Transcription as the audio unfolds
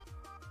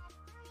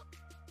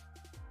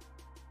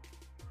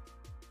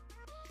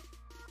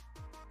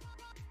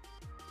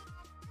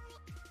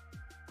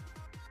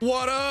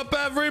What up,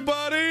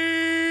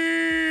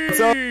 everybody?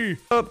 What's up?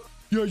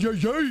 Yeah, yeah,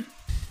 yeah.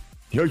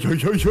 Yo,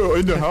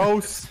 in the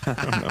house.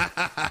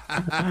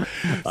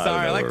 Sorry,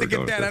 I like to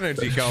get that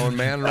energy going,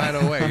 man, right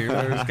away. You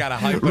just gotta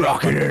hype it up.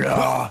 Rocking it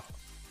up.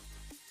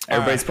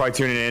 Everybody's probably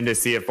tuning in to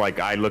see if like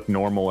I look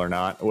normal or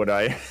not. Would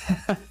I?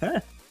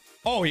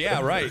 Oh yeah,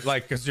 right.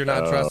 Like, cause you're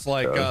not dressed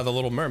like the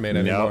Little Mermaid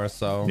anymore.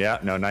 So yeah,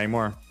 no, not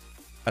anymore.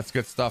 that's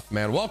good stuff,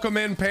 man. Welcome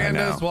in,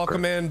 pandas.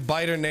 Welcome in,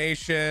 Biter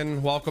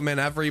Nation. Welcome in,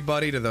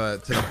 everybody, to the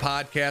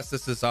podcast.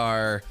 This is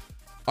our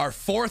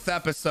fourth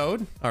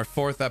episode.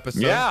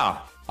 Yeah.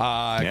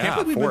 I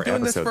can't believe we've been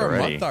doing this for a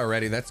month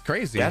already. That's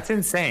crazy. That's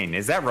insane.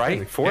 Is that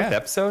right? Fourth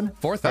episode?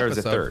 Fourth or episode.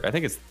 Is it third? I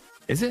think it's.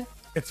 Is it?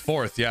 It's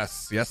fourth.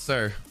 Yes,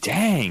 sir.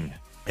 Dang.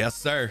 Yes,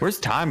 sir. Where's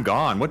time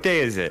gone? What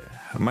day is it?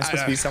 Am I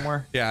supposed to be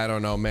somewhere? Yeah, I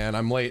don't know, man.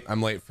 I'm late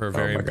for a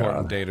very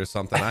important date or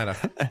something.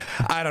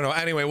 I don't know.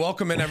 Anyway,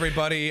 welcome in,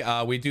 everybody.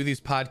 We do these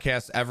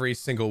podcasts every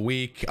single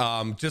week.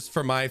 Just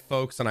for my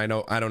folks, and I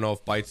don't know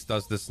if Bytes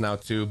does this now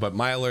too, but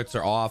my alerts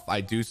are off.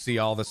 I do see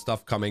all the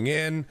stuff coming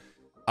in.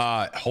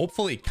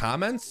 Hopefully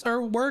comments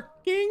are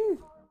working.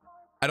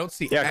 I don't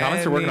see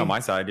comments are working on my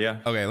side. Yeah.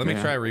 Okay, let me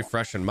try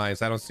refreshing mine.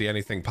 I don't see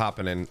anything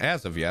popping in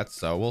as of yet,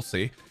 so we'll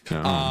see.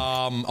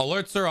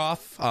 Alerts are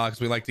off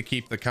because we like to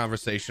keep the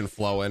conversation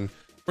flowing.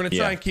 We're gonna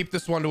try and keep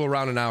this one to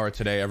around an hour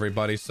today,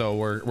 everybody. So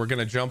we're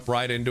gonna jump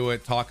right into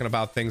it, talking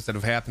about things that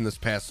have happened this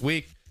past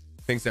week,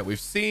 things that we've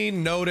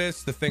seen,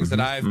 noticed, the things that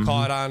I've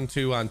caught on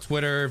to on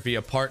Twitter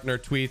via partner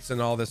tweets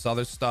and all this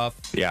other stuff.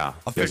 Yeah,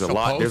 Official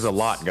there's a posts.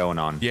 lot going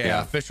on.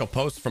 Yeah, official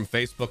posts from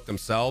Facebook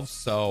themselves.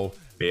 So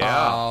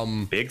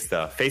big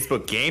stuff.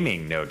 Facebook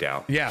Gaming, no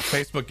doubt. Yeah,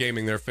 Facebook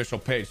Gaming, their official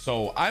page.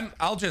 So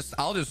I'll just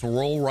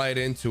roll right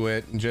into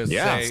it and just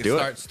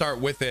start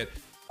with it.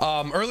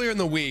 Earlier in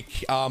the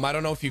week, I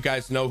don't know if you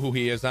guys know who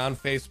he is on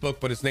Facebook,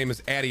 but his name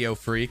is Adio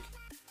Freak.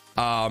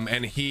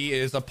 And he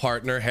is a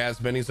partner, has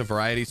been. He's a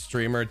variety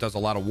streamer, does a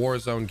lot of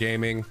Warzone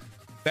gaming.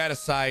 That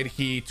aside,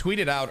 he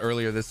tweeted out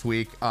earlier this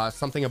week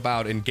something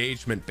about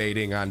engagement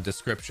baiting on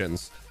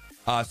descriptions,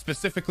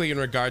 specifically in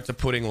regard to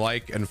putting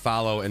like and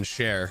follow and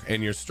share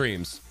in your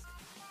streams.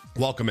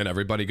 Welcome in,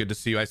 everybody. Good to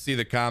see you. I see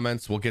the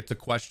comments. We'll get to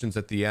questions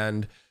at the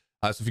end.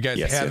 So if you guys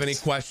have any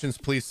questions,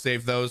 please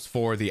save those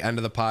for the end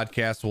of the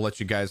podcast. We'll let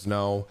you guys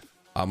know,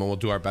 and we'll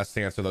do our best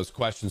to answer those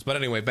questions. But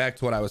anyway, back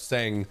to what I was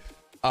saying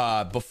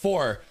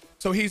before.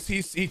 So he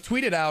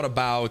tweeted out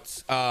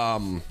about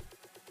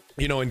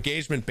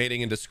engagement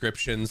baiting and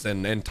descriptions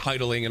and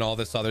titling and all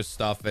this other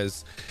stuff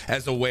as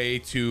a way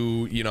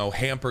to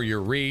hamper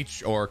your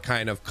reach or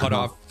kind of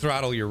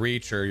throttle your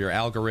reach or your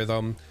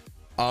algorithm.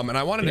 And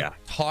I wanted to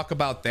talk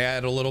about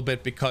that a little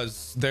bit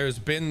because there's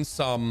been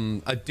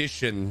some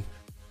addition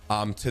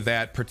to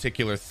that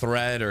particular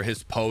thread or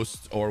his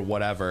post or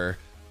whatever.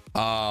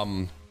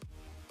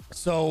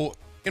 So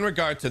in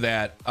regard to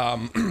that,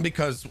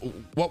 because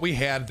what we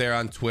had there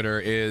on Twitter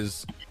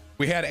is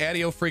we had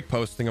Adio Freak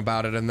posting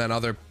about it, and then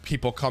other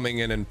people coming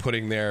in and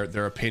putting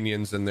their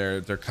opinions and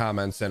their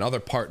comments, and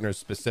other partners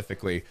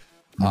specifically.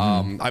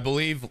 I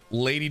believe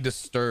Lady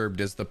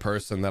Disturbed is the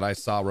person that I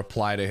saw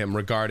reply to him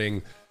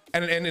regarding,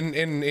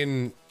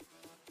 and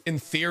in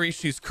theory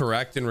she's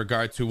correct in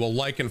regard to, well,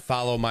 like and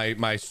follow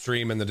my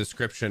stream in the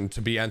description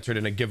to be entered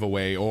in a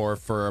giveaway or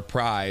for a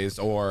prize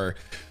or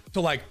to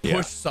like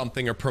push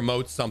something or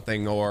promote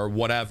something or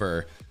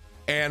whatever.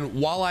 And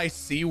while I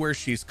see where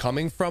she's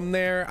coming from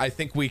there, I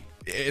think we,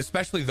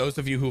 especially those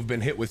of you who've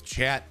been hit with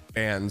chat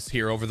bans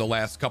here over the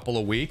last couple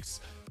of weeks,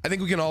 I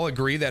think we can all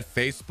agree that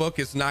Facebook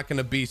is not going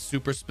to be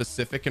super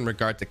specific in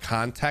regard to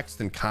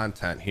context and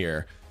content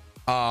here.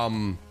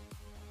 And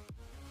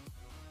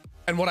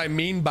what I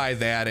mean by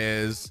that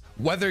is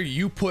whether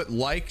you put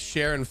like,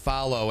 share, and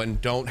follow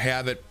and don't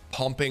have it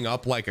pumping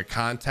up like a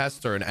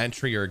contest or an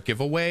entry or a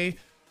giveaway,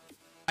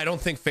 I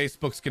don't think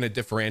Facebook's going to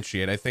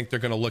differentiate. I think they're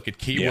going to look at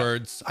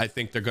keywords. I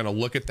think they're going to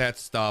look at that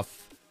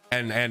stuff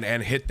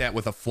and hit that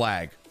with a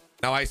flag.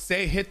 Now, I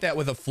say hit that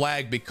with a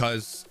flag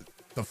because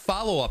the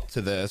follow-up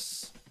to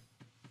this,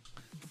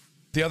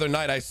 the other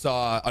night I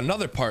saw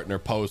another partner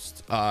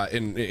post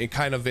in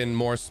kind of in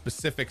more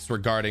specifics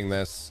regarding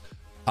this.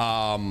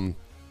 Soltech.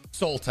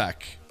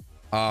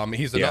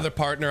 He's another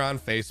partner on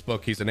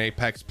Facebook. He's an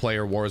Apex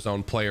player,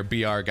 Warzone player,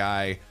 BR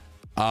guy.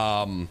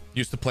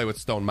 Used to play with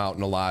Stone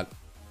Mountain a lot.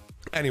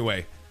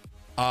 Anyway,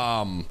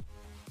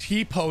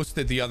 he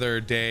posted the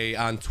other day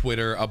on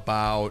Twitter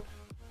about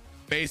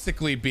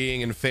basically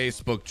being in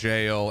Facebook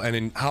jail and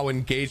in how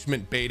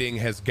engagement baiting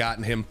has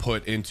gotten him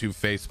put into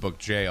Facebook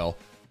jail.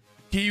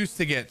 He used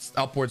to get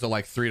upwards of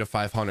like 300 to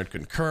 500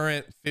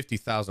 concurrent,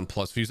 50,000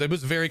 plus views. It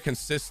was very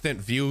consistent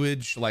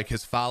viewage, like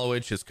his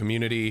followage, his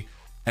community.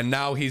 And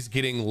now he's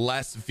getting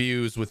less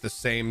views with the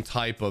same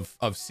type of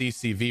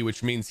CCV,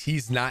 which means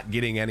he's not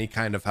getting any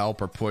kind of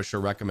help or push or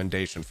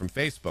recommendation from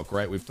Facebook,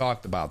 right? We've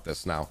talked about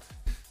this now.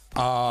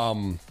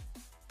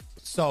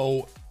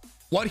 So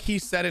what he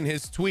said in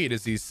his tweet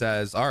is he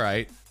says, all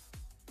right,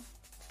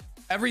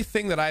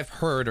 everything that I've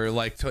heard, or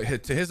like to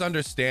his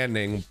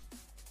understanding,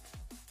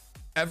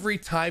 every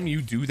time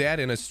you do that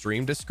in a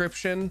stream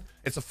description,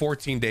 it's a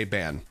 14-day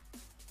ban.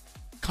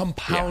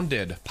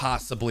 Compounded,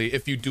 possibly,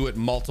 if you do it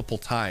multiple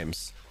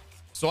times.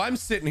 So I'm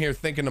sitting here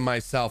thinking to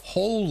myself,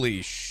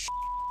 holy shit,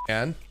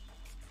 man.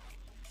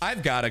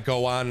 I've got to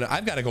go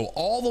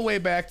all the way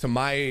back to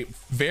my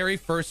very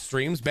first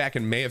streams back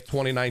in May of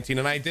 2019.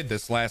 And I did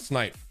this last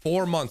night.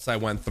 4 months I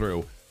went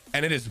through,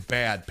 and it is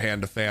bad,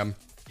 Panda Fam.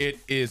 It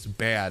is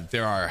bad.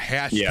 There are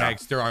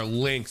hashtags. There are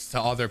links to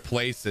other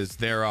places.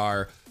 There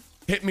are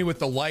hit me with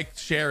the like,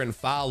 share, and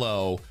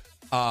follow.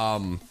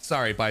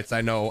 Sorry, Bites.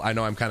 I know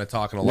I'm kind of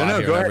talking a lot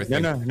here. Go and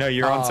ahead. everything. No,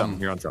 you're on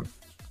something. You're on something.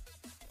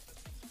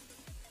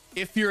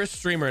 If you're a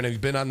streamer and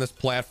have been on this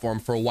platform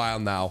for a while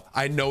now,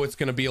 I know it's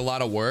going to be a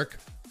lot of work.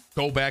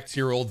 Go back to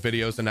your old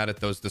videos and edit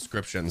those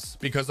descriptions,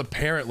 because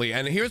apparently,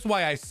 and here's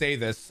why I say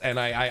this, and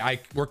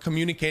we're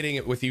communicating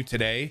it with you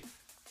today.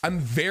 I'm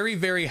very,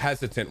 very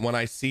hesitant when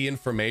I see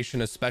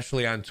information,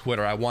 especially on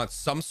Twitter. I want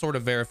some sort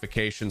of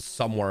verification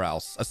somewhere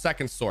else, a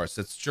second source.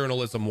 It's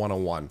journalism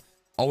 101.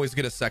 Always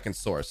get a second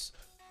source.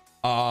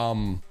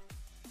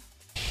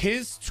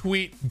 His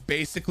tweet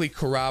basically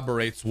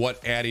corroborates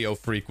what Adio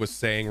Freak was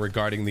saying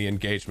regarding the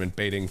engagement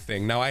baiting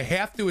thing. Now, I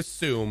have to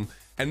assume,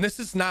 and this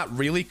is not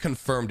really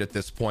confirmed at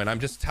this point, I'm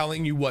just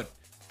telling you what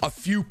a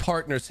few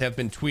partners have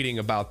been tweeting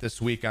about this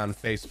week on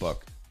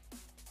Facebook.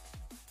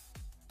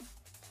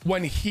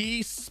 When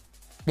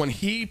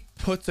he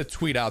puts a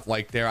tweet out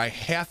like there, I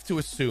have to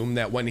assume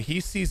that when he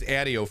sees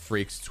Adio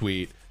Freak's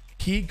tweet,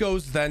 he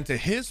goes then to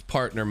his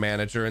partner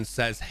manager and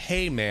says,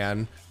 hey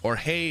man, or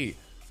hey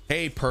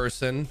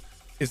person,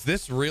 is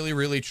this really,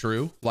 really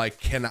true? Like,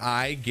 can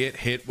I get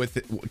hit with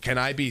it? Can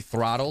I be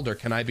throttled, or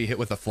can I be hit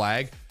with a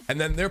flag? And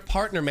then their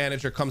partner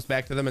manager comes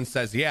back to them and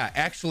says, yeah,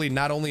 actually,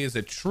 not only is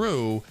it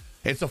true,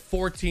 it's a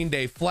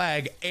 14-day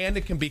flag, and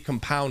it can be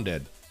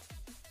compounded.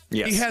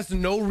 Yes. He has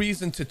no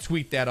reason to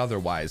tweet that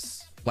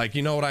otherwise. Like,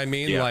 you know what I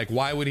mean? Yeah. Like,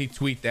 why would he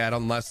tweet that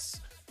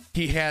unless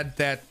he had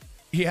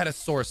a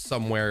source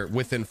somewhere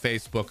within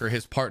Facebook, or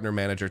his partner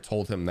manager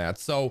told him that?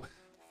 So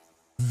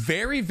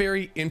very,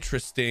 very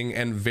interesting,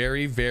 and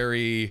very,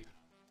 very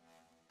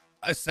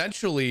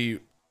essentially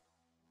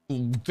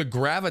the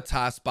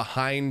gravitas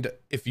behind,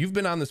 if you've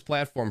been on this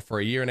platform for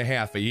a year and a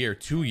half, a year,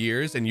 2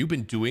 years, and you've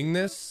been doing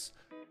this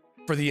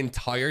for the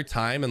entire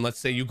time, and let's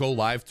say you go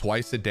live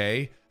twice a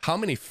day, how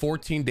many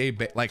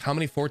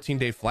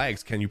 14-day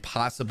flags can you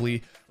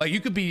possibly, like,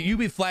 you'd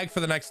be flagged for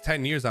the next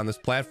 10 years on this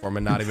platform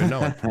and not even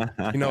know it.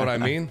 You know what I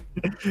mean?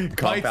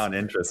 Compound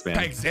interest, man.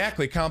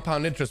 Exactly,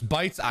 compound interest.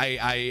 Bites,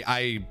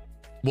 I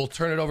will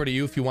turn it over to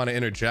you if you want to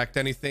interject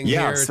anything.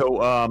 Yeah, here. So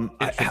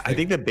I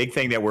think the big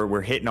thing that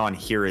we're hitting on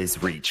here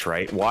is reach,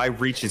 right? Why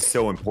reach is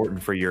so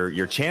important for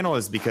your channel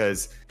is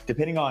because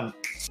depending on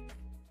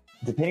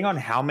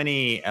how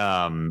many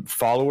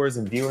followers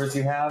and viewers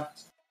you have,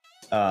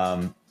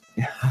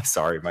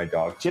 sorry, my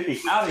dog Chippy,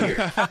 out of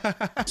here.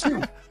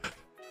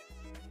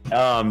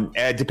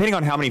 Depending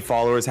on how many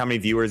followers, how many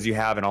viewers you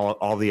have, and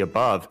all the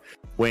above,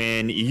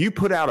 when you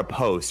put out a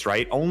post,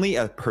 right, only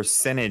a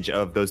percentage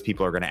of those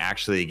people are going to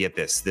actually get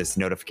this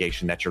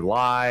notification that you're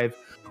live,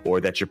 or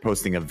that you're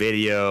posting a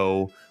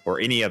video, or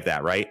any of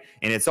that, right?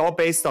 And it's all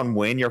based on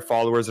when your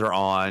followers are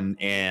on,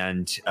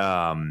 and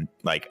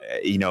like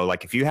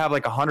if you have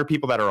like 100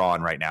 people that are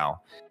on right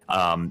now,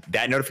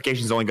 that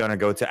notification is only going to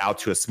go out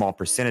to a small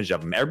percentage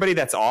of them. Everybody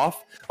that's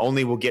off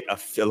only will get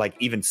like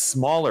even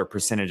smaller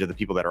percentage of the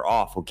people that are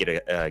off will get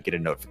a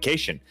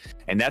notification,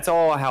 and that's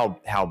all how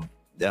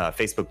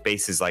Facebook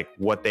bases like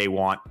what they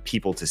want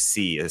people to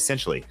see,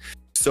 essentially.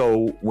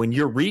 So when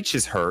your reach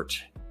is hurt,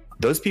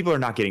 those people are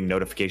not getting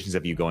notifications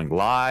of you going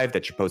live,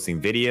 that you're posting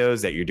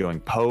videos, that you're doing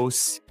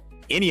posts,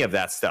 any of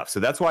that stuff. So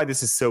that's why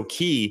this is so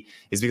key,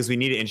 is because we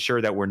need to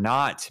ensure that we're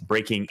not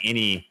breaking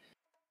any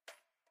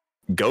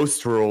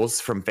ghost rules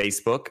from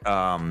Facebook.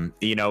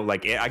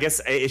 I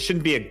guess it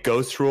shouldn't be a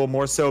ghost rule,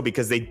 more so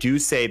because they do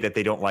say that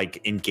they don't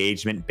like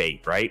engagement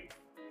bait, right?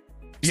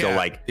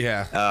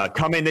 Yeah, so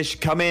come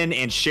in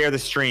and share the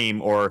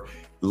stream, or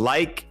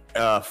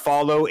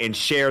follow and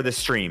share the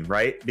stream,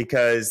 right?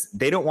 Because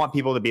they don't want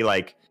people to be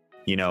like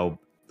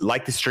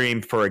the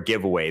stream for a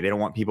giveaway. They don't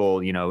want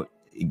people,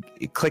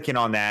 clicking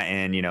on that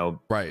and,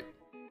 right,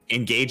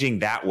 engaging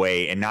that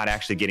way and not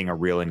actually getting a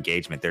real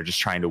engagement. They're just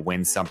trying to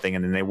win something,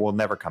 and then they will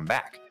never come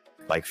back.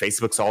 Like,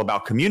 Facebook's all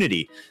about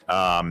community.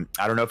 I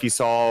don't know if you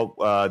saw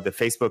the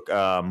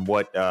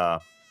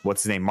Facebook,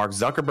 what's his name? Mark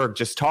Zuckerberg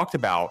just talked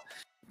about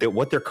that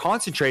what they're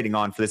concentrating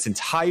on for this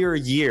entire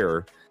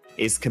year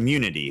is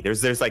community.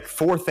 There's like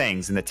 4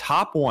 things, and the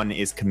top one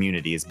is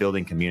community, is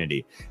building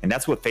community. And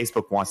that's what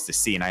Facebook wants to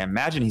see. And I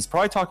imagine he's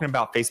probably talking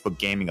about Facebook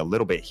gaming a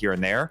little bit here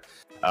and there,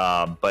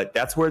 but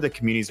that's where the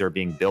communities are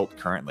being built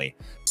currently.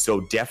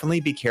 So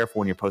definitely be careful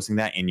when you're posting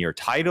that in your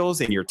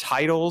titles, and you're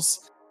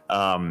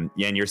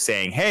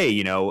saying,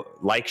 hey,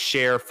 like,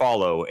 share,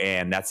 follow,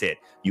 and that's it.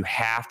 You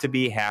have to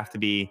be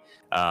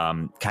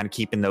kind of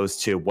keeping those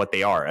to what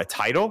they are: a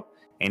title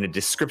and a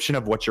description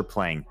of what you're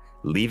playing.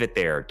 leave it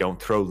there.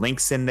 Don't throw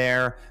links in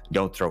there.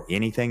 Don't throw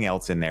anything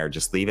else in there.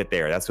 Just leave it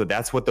there.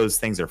 That's what those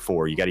things are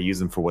for. You got to use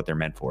them for what they're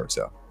meant for.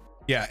 So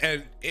yeah,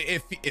 and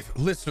if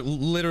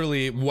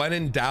literally when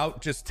in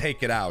doubt, just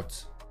take it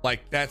out.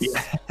 Like that's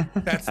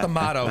the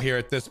motto here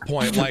at this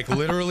point. Like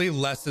literally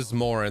less is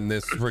more in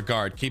this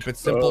regard. Keep it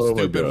simple,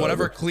 stupid,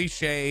 whatever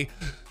cliche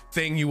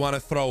thing you want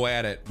to throw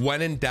at it.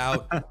 When in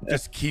doubt,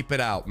 just keep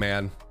it out,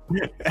 man.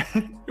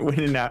 When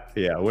in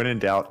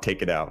doubt,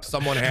 take it out.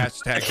 Someone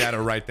hashtag that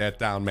or write that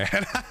down, man.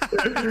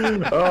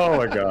 Oh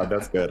my God,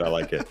 that's good. I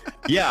like it.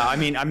 Yeah, I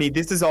mean,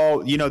 this is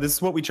all, this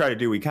is what we try to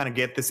do. We kind of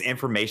get this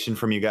information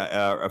from you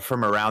guys,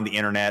 from around the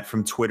internet,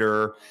 from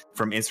Twitter,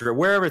 from Instagram,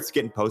 wherever it's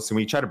getting posted.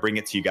 We try to bring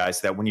it to you guys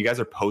so that when you guys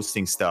are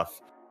posting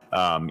stuff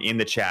in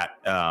the chat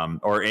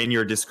or in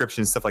your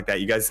description, stuff like that,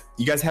 you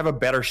guys have a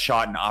better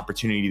shot and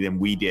opportunity than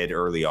we did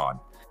early on.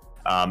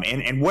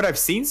 And what I've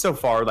seen so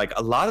far, like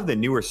a lot of the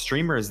newer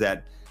streamers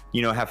that,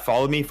 have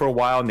followed me for a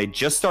while and they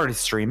just started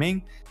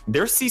streaming,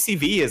 their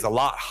CCV is a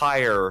lot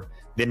higher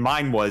than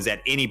mine was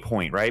at any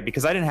point, right?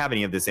 Because I didn't have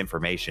any of this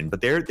information, but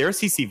their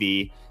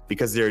CCV,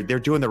 because they're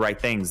doing the right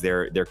things,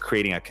 they're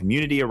creating a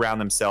community around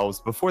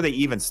themselves before they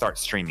even start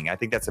streaming. I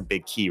think that's a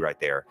big key right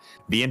there.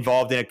 Be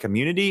involved in a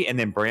community and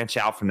then branch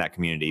out from that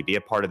community, be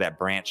a part of that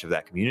branch of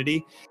that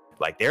community.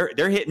 Like they're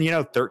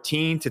hitting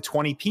 13 to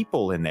 20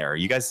 people in there,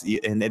 you guys,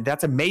 and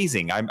that's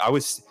amazing. I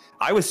was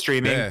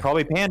streaming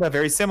probably Panda,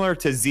 very similar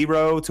to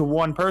 0 to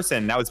 1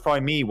 person. That was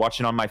probably me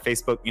watching on my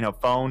Facebook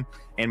phone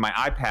and my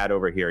iPad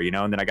over here,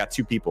 and then I got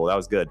 2 people. That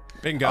was good.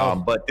 Bingo.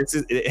 But this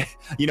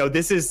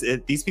is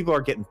these people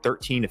are getting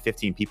 13 to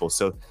 15 people,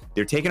 so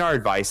they're taking our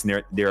advice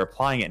and they're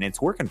applying it, and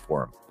it's working for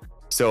them.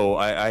 So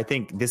I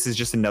think this is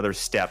just another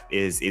step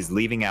is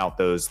leaving out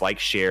those like,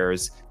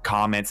 shares,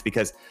 comments,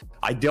 because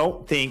I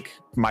don't think,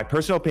 my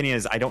personal opinion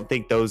is I don't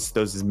think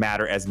those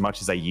matter as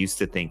much as I used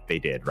to think they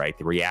did, right?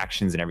 The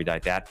reactions and everything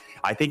like that.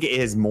 I think it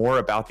is more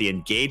about the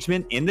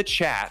engagement in the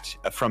chat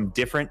from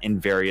different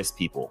and various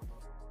people.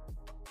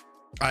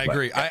 I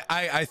agree.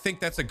 I think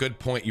that's a good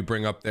point you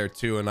bring up there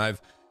too. And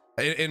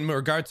in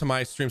regard to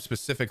my stream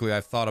specifically,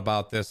 I've thought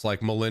about this,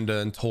 like Melinda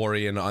and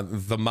Tori and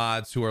the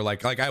mods who are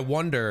like I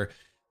wonder,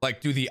 like,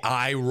 do the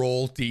eye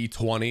roll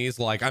D20s?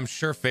 Like, I'm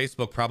sure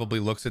Facebook probably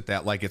looks at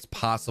that like it's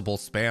possible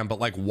spam, but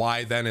like,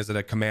 why then is it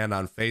a command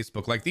on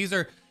Facebook? Like, these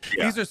are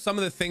some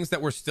of the things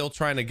that we're still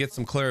trying to get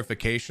some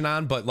clarification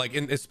on. But like,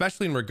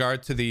 especially in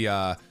regard to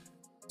the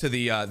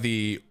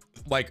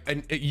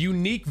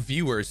unique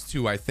viewers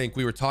too. I think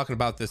we were talking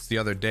about this the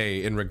other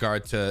day in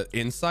regard to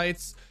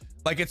insights.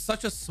 Like, it's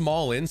such a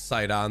small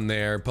insight on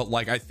there, but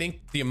like, I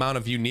think the amount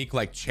of unique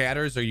like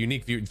chatters or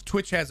unique view,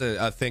 Twitch has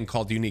a thing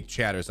called unique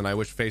chatters, and I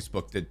wish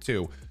Facebook did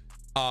too.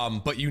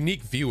 But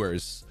unique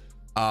viewers,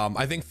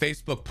 I think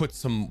Facebook puts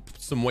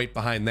some weight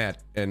behind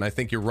that, and I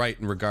think you're right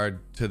in regard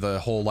to the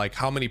whole, like,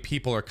 how many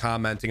people are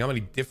commenting, how many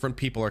different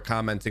people are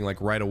commenting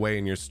like right away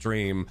in your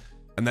stream,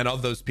 and then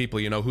of those people,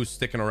 who's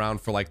sticking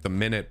around for like the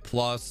minute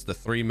plus, the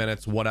 3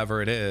 minutes,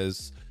 whatever it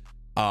is,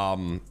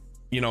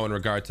 in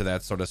regard to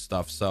that sort of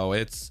stuff. So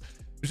it's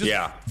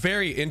just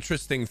very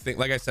interesting thing.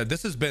 Like I said,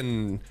 this has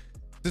been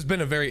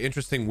a very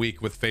interesting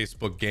week with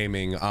Facebook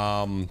gaming.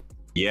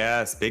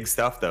 Yes, big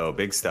stuff though.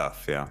 Big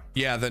stuff.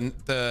 Yeah. Then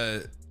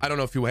I don't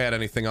know if you had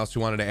anything else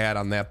you wanted to add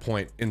on that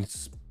point in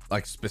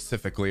like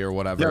specifically or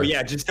whatever. No,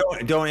 yeah, just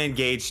don't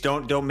engage.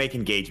 Don't make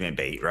engagement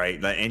bait, right?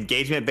 The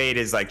engagement bait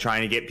is like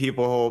trying to get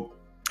people.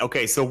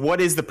 Okay, so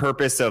what is the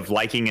purpose of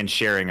liking and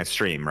sharing a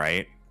stream,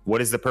 right? What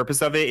is the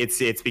purpose of it?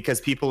 It's because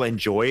people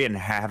enjoy and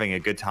having a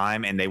good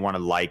time, and they want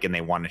to like and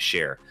they want to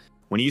share.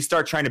 When you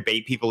start trying to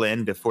bait people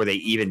in before they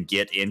even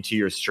get into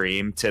your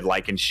stream to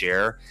like and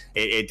share,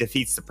 it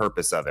defeats the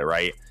purpose of it,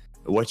 right?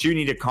 What you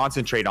need to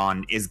concentrate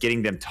on is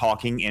getting them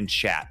talking in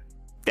chat.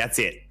 That's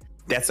it.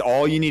 That's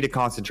all you need to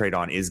concentrate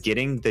on, is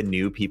getting the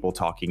new people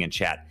talking in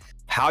chat.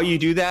 How you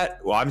do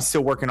that? Well, I'm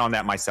still working on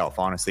that myself,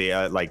 honestly.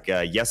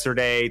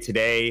 Yesterday,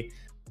 today,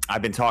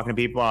 I've been talking to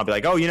people, and I'll be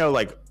like, oh,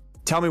 like,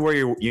 tell me where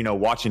you're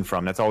watching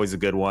from. That's always a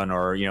good one.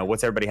 Or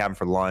what's everybody having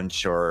for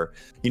lunch, or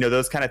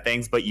those kind of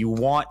things. But you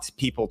want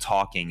people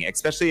talking,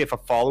 especially if a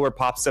follower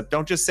pops up.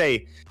 Don't just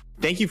say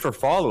thank you for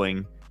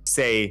following.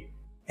 Say,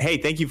 hey,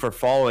 thank you for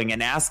following,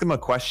 and ask them a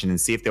question and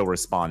see if they'll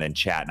respond in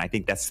chat. And I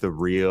think that's the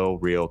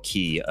real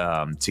key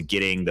to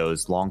getting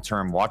those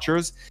long-term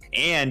watchers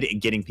and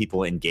getting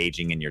people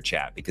engaging in your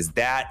chat, because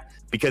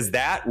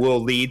that will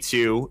lead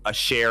to a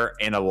share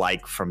and a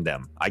like from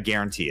them. I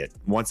guarantee it.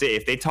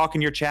 If they talk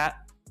in your chat,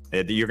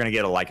 you're going to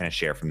get a like and a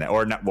share from that,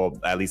 or not. Well,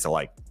 at least a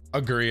like.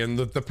 Agree. And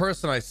the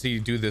person I see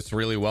do this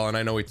really well, and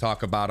I know we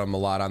talk about him a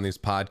lot on these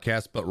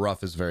podcasts, but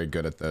Ruff is very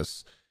good at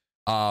this.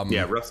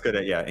 Ruff's good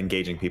at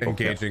engaging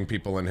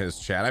people in his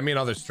chat. I mean,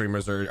 other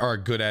streamers are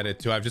good at it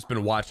too. I've just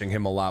been watching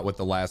him a lot with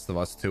The Last of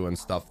Us 2 and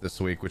stuff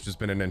this week, which has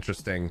been an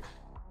interesting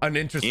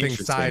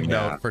side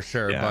note for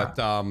sure. Yeah.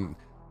 But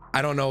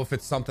I don't know if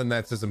it's something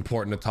that's as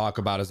important to talk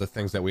about as the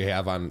things that we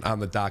have on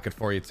the docket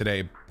for you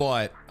today.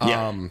 But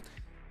the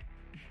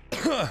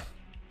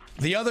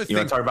other thing, you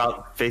want to talk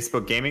about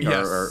Facebook gaming?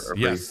 Yes. Or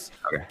yes.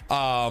 Okay.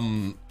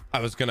 I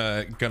was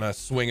gonna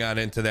swing on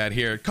into that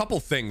here. A couple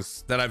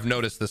things that I've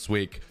noticed this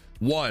week.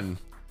 One,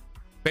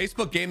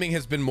 Facebook Gaming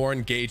has been more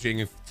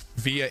engaging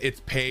via its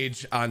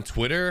page on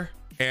Twitter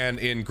and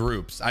in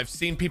groups. I've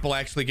seen people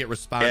actually get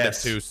responded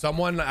to.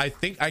 Someone, I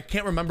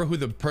can't remember who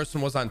the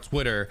person was on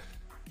Twitter,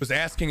 was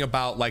asking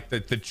about like the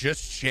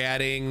just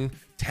chatting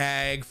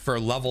tag for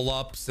level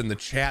ups and the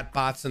chat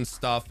bots and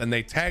stuff, and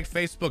they tagged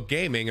Facebook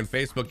Gaming, and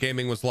Facebook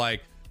Gaming was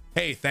like,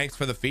 hey, thanks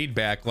for the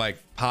feedback, like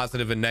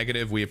positive and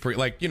negative, we appreciate,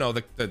 like, you know,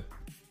 the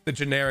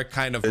generic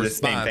kind of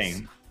response. Same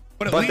thing.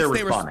 But at least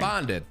they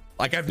responded.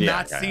 Like, I've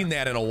not seen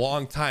that in a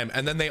long time.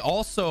 And then they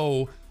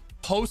also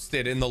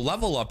posted in the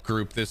Level Up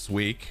group this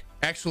week,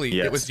 actually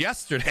it was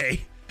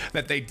yesterday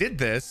that they did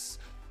this,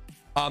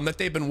 that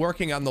they've been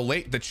working on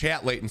the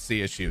chat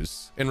latency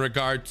issues in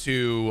regard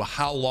to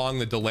how long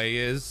the delay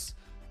is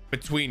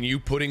between you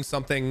putting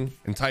something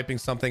and typing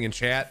something in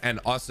chat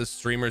and us as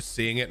streamers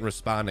seeing it and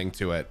responding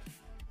to it.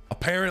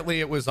 Apparently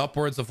it was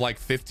upwards of like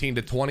 15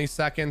 to 20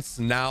 seconds.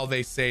 Now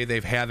they say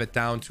they've have it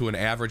down to an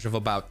average of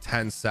about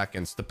 10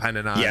 seconds,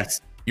 depending on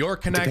your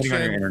connection,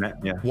 on your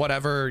internet,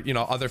 whatever, you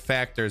know, other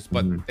factors,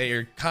 but they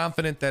are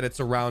confident that it's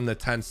around the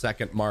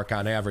 10-second mark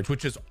on average,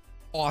 which is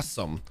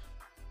awesome.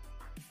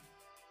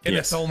 And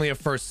it's only a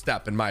first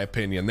step, in my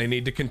opinion. They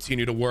need to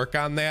continue to work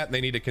on that. They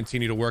need to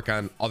continue to work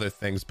on other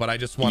things, but I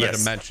just wanted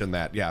to mention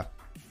that.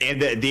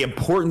 And the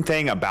important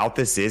thing about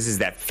this is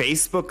that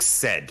Facebook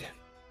said,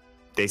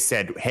 they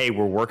said, hey,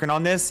 we're working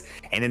on this.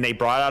 And then they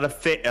brought out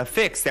a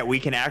fix that we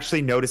can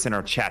actually notice in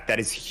our chat. That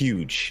is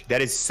huge.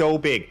 That is so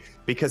big,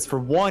 because for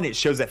one, it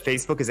shows that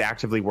Facebook is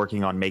actively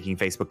working on making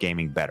Facebook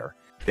Gaming better.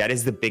 That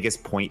is the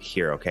biggest point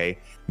here. Okay.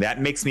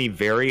 That makes me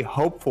very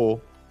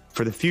hopeful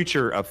for the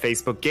future of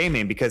Facebook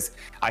Gaming, because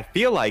I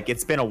feel like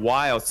it's been a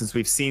while since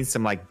we've seen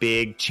some like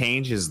big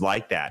changes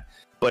like that.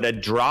 But a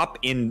drop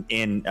in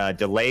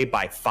delay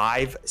by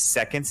 5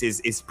 seconds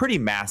is pretty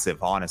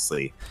massive,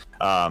 honestly,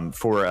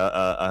 for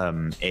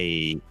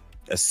a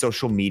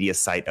social media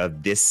site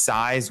of this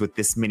size with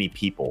this many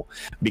people.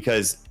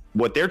 Because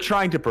what they're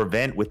trying to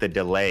prevent with the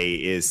delay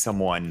is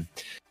someone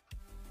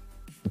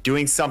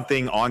doing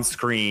something on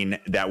screen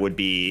that would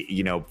be,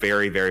 you know,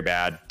 very, very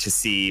bad to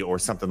see or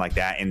something like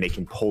that, and they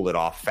can pull it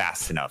off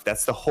fast enough.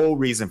 That's the whole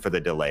reason for the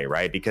delay,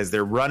 right? Because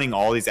they're running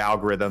all these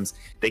algorithms.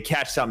 They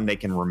catch something, they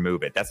can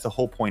remove it. That's the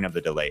whole point of the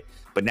delay.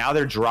 But now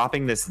they're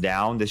dropping this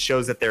down. This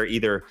shows that they're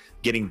either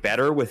getting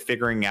better with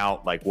figuring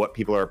out like what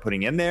people are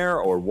putting in there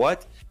or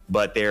what,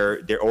 but they're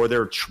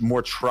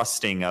more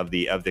trusting of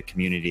the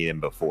community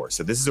than before.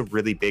 So this is a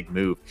really big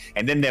move.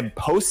 And then them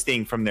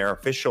posting from their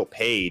official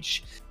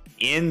page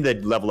in the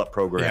Level Up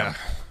program,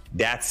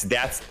 that's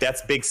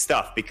big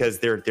stuff, because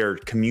they're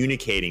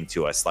communicating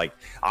to us. Like,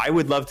 I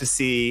would love to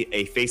see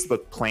a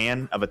Facebook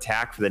plan of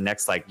attack for the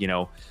next, like, you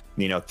know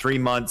 3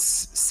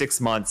 months,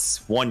 6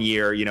 months, 1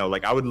 year, you know,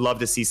 like I would love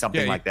to see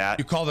something like that.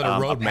 You called it a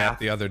roadmap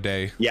the other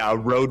day. A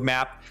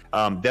roadmap.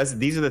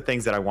 These are the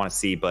things that I want to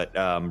see, but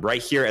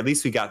right here, at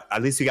least we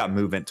got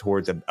movement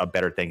towards a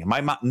better thing.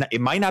 It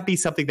might not be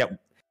something that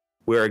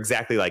we're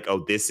exactly like,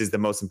 oh, this is the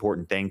most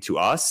important thing to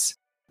us,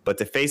 but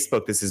to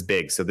Facebook, this is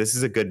big. So this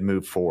is a good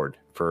move forward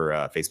for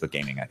Facebook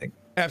Gaming, I think.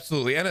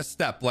 Absolutely. And a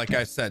step, like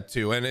I said,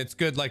 too. And it's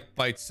good, like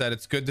Byte said,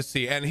 it's good to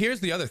see. And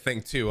here's the other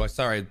thing, too.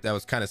 Sorry, that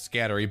was kind of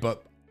scattery.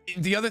 But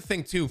the other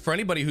thing, too, for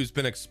anybody who's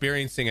been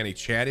experiencing any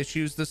chat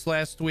issues this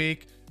last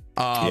week,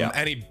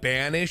 any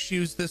ban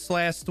issues this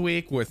last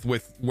week with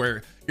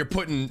where you're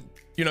putting,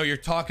 you know, you're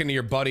talking to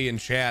your buddy in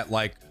chat,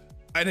 like,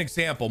 an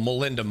example,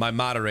 Melinda, my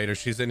moderator,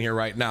 she's in here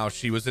right now.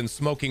 She was in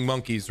Smoking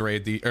Monkeys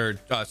stream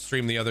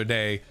the other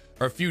day,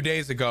 or a few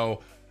days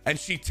ago, and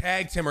she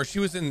tagged him, or she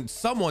was in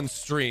someone's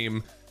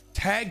stream,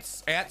 tagged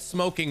at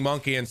Smoking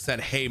Monkey and said,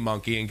 hey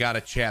monkey, and got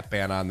a chat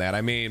ban on that.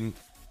 I mean,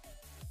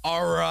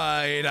 all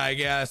right, I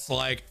guess,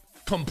 like,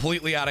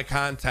 completely out of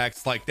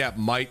context, like that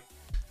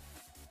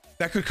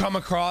could come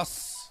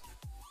across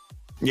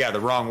the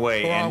wrong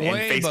way. And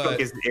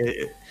Facebook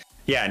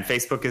and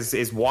Facebook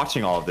is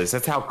watching all of this.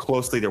 That's how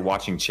closely they're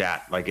watching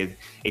chat. Like,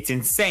 it's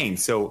insane.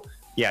 So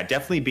yeah,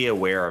 definitely be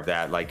aware of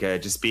that. Like,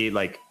 just be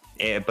like,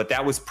 but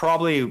that was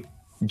probably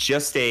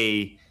just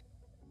an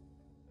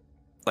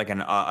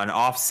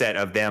offset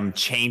of them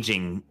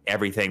changing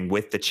everything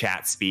with the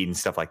chat speed and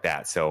stuff like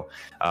that. So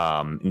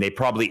they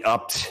probably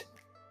upped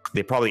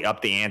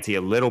the ante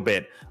a little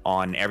bit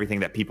on everything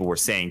that people were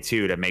saying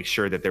too, to make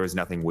sure that there was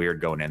nothing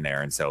weird going in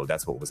there. And so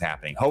that's what was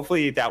happening.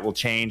 Hopefully that will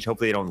change.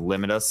 Hopefully they don't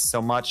limit us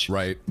so much.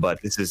 Right. But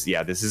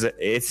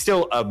it's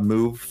still a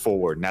move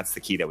forward, and that's the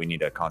key that we need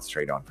to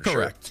concentrate on for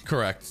sure.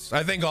 Correct.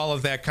 I think all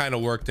of that kind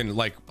of worked, and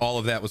like all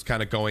of that was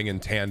kind of going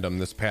in tandem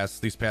these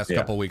past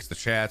couple weeks, the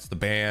chats, the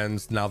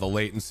bans, now the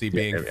latency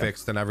being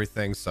fixed and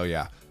everything. So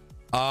yeah.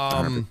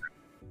 100%.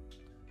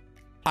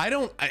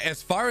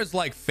 As far as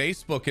like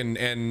Facebook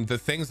and the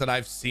things that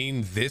I've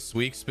seen this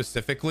week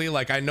specifically,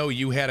 like I know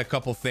you had a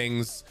couple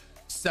things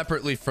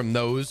separately from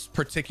those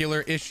particular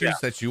issues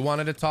that you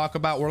wanted to talk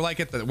about. We're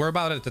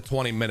about at the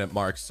 20-minute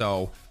mark,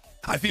 so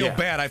I feel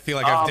bad. I feel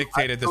like I've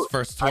dictated this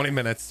first 20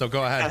 minutes, so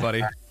go ahead,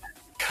 buddy.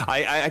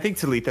 I think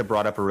Talitha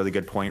brought up a really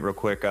good point real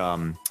quick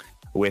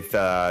with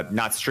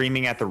not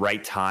streaming at the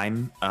right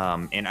time.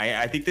 And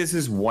I think this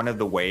is one of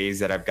the ways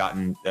that I've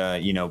gotten,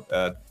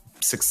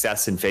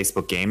 success in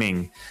Facebook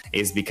gaming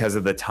is because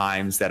of the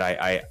times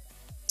that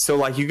so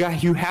like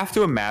you have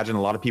to imagine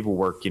a lot of people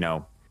work,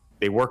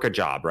 they work a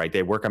job, right?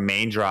 They work a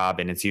main job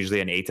and it's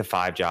usually an 8 to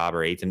 5 job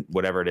or 8 to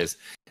whatever it is,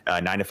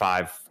 9 to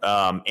 5.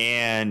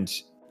 And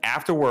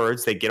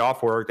afterwards they get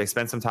off work, they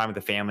spend some time with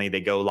the family,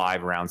 they go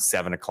live around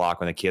 7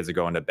 o'clock when the kids are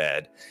going to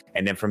bed.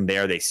 And then from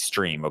there they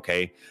stream.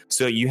 Okay.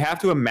 So you have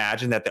to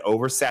imagine that the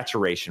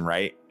oversaturation,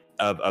 right,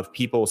 of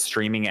people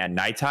streaming at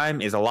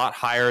nighttime is a lot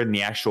higher than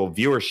the actual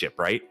viewership,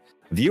 right?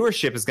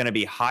 Viewership is going to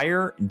be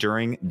higher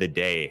during the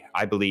day,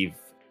 I believe,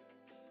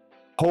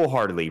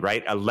 wholeheartedly,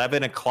 right?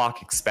 11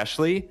 o'clock,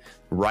 especially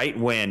right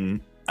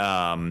when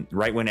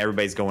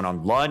everybody's going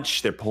on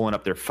lunch, they're pulling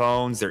up their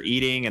phones, they're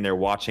eating and they're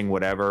watching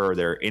whatever, or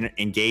they're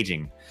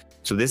engaging.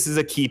 So this is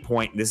a key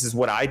point. This is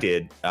what I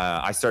did.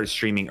 I started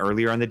streaming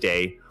earlier in the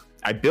day.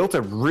 I built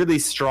a really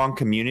strong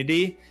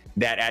community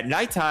that at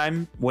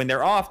nighttime, when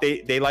they're off,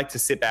 they like to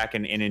sit back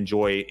and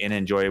enjoy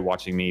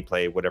watching me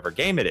play whatever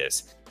game it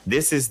is.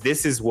 This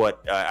is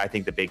what I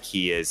think the big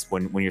key is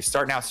when you're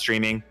starting out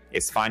streaming,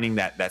 is finding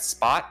that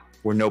spot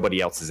where nobody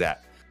else is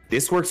at.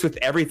 This works with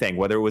everything,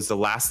 whether it was The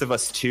Last of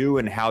Us 2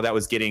 and how that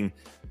was getting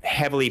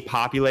heavily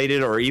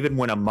populated, or even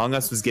when Among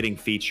Us was getting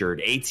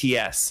featured,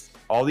 ATS,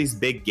 all these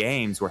big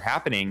games were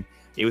happening.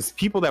 It was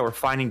people that were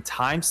finding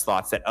time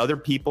slots that other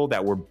people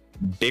that were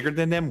bigger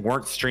than them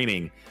weren't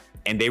streaming,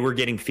 and they were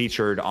getting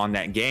featured on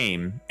that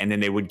game, and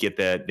then they would get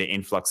the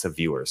influx of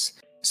viewers.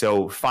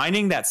 So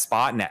finding that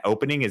spot and that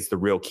opening is the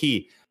real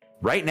key.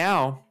 Right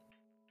now,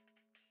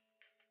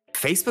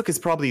 Facebook is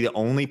probably the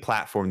only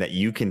platform that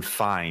you can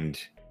find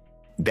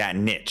that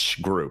niche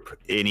group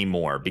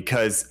anymore,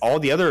 because all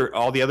the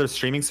other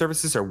streaming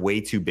services are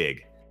way too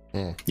big.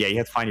 Yeah, you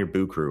have to find your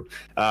boo crew.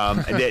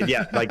 I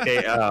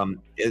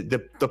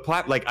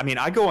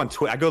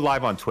go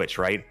live on Twitch,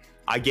 right?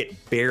 I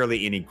get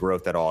barely any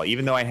growth at all,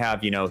 even though I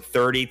have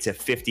 30 to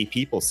 50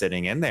 people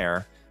sitting in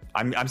there.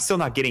 I'm still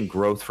not getting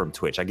growth from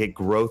Twitch. I get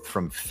growth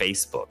from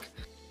Facebook.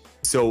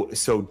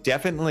 So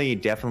definitely,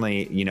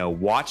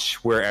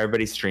 watch where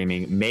everybody's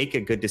streaming, make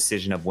a good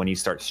decision of when you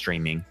start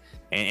streaming,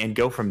 and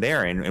go from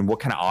there, and what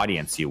kind of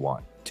audience you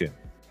want too.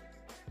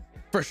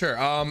 For sure.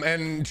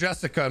 And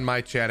Jessica in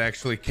my chat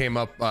actually came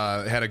up,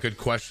 had a good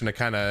question to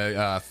kind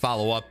of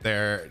follow up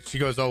there. She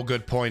goes, "Oh,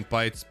 good point,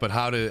 Bites. But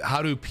how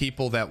do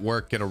people that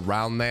work get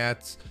around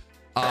that?"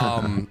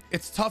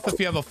 It's tough if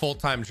you have a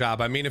full-time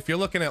job. I mean, if you're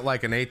looking at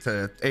like an 8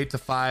 to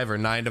 5 or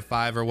 9 to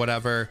 5 or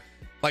whatever,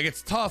 like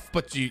it's tough,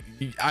 but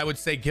I would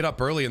say get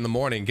up early in the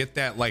morning, get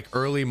that like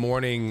early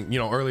morning,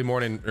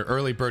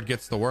 early bird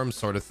gets the worm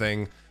sort of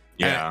thing.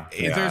 Yeah.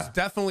 There's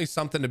definitely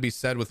something to be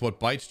said with what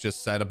Bites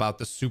just said about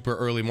the super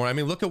early morning. I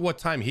mean, look at what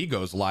time he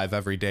goes live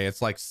every day.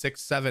 It's like 6,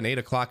 7, 8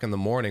 o'clock in the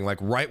morning, like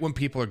right when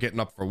people are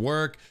getting up for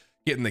work,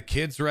 getting the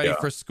kids ready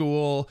for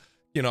school,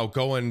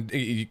 going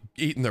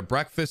eating their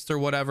breakfast or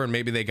whatever, and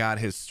maybe they got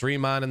his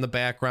stream on in the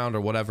background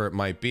or whatever it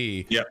might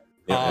be.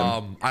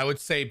 I would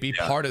say be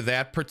part of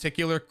that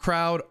particular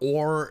crowd,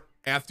 or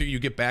after you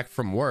get back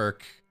from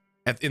work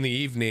in the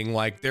evening,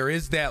 like there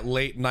is that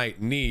late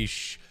night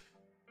niche.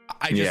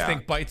 I just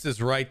think Bites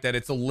is right that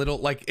it's a little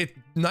like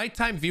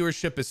nighttime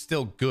viewership is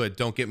still good,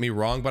 don't get me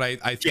wrong, but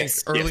I think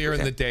earlier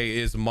in the day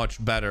is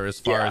much better as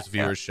far as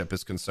viewership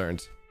is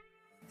concerned.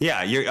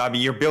 Yeah,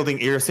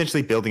 you're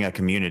essentially building a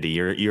community.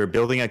 You're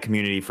building a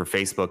community for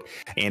Facebook,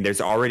 and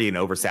there's already an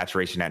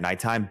oversaturation at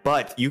nighttime,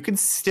 but you can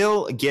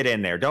still get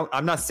in there.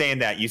 I'm not saying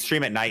that you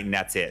stream at night and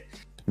that's it.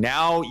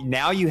 Now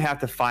you have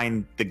to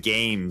find the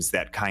games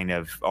that kind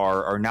of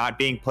are not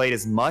being played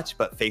as much,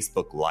 but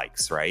Facebook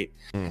likes, right?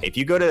 If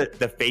you go to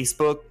the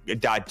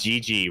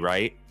facebook.gg,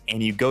 right,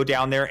 and you go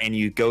down there and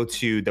you go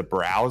to the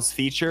browse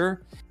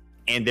feature,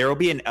 and there will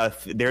be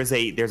there's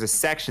a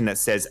section that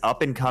says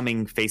up and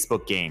coming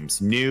Facebook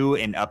games, new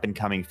and up and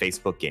coming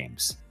Facebook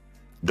games.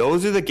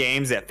 Those are the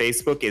games that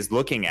Facebook is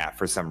looking at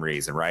for some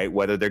reason, right?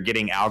 Whether they're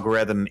getting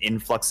algorithm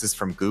influxes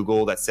from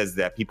Google that says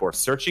that people are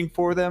searching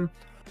for them,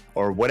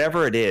 or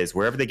whatever it is,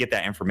 wherever they get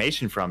that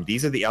information from,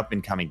 these are the up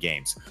and coming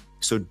games.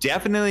 So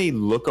definitely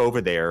look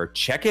over there,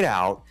 check it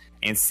out,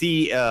 and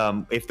see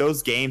if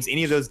those games,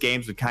 any of those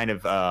games would kind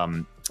of,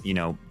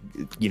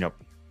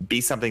 be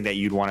something that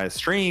you'd want to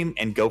stream,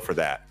 and go for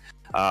that.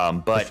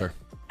 But sure,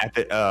 at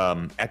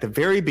the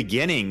very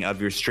beginning of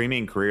your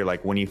streaming career,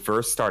 like when you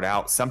first start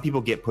out, some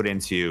people get put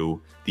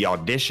into the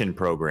audition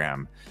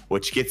program,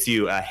 which gets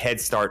you a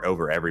head start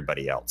over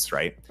everybody else,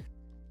 right?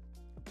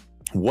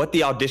 What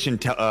the audition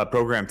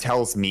program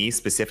tells me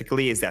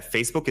specifically is that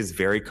Facebook is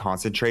very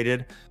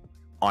concentrated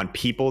on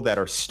people that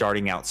are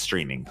starting out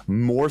streaming,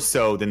 more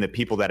so than the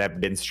people that have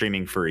been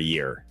streaming for a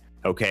year,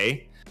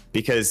 okay?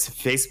 Because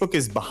Facebook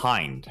is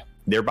behind.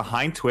 They're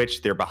behind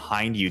Twitch, they're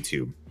behind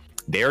YouTube.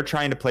 They're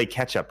trying to play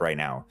catch up right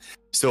now.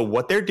 So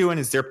what they're doing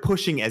is they're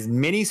pushing as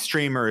many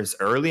streamers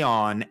early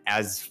on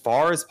as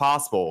far as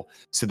possible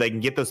so they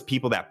can get those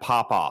people that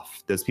pop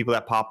off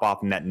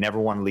and that never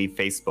want to leave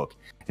Facebook.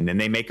 And then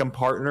they make them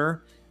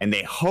partner and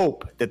they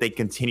hope that they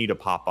continue to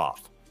pop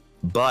off.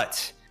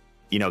 But,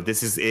 you know,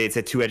 it's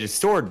a two-edged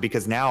sword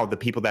because now the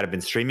people that have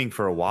been streaming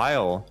for a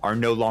while are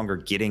no longer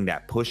getting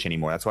that push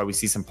anymore. That's why we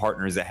see some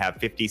partners that have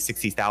 50,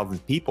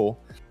 60,000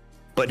 people,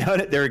 but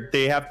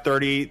they have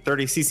 30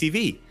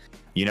 CCV.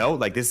 You know,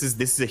 like this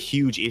is a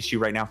huge issue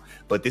right now,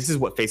 but this is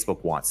what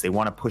Facebook wants. They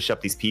want to push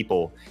up these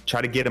people,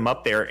 try to get them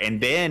up there.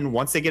 And then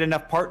once they get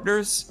enough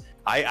partners,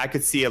 I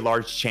could see a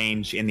large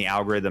change in the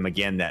algorithm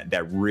again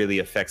that really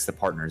affects the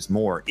partners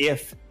more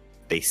if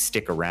they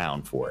stick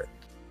around for it.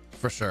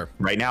 For sure.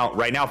 Right now,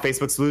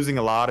 Facebook's losing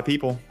a lot of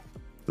people.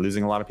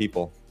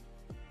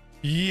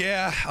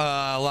 Yeah,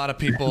 a lot of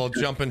people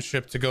jumping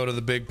ship to go to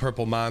the big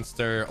purple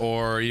monster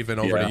or even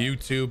over to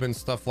YouTube and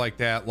stuff like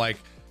that. Like,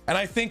 and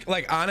I think,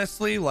 like,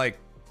 honestly, like,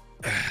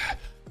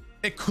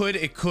 it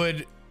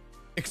could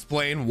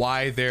explain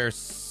why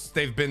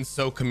they've been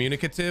so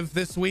communicative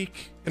this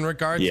week in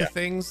regard to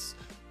things.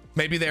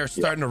 Maybe they're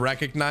starting to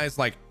recognize,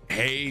 like,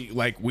 hey,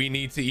 like, we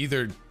need to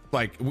either,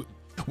 like,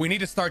 we need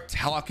to start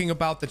talking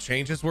about the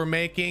changes we're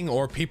making,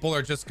 or people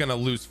are just gonna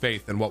lose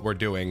faith in what we're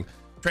doing.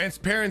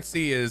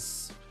 Transparency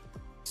it's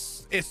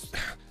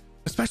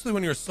especially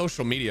when you're a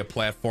social media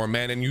platform,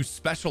 man, and you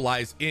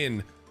specialize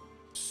in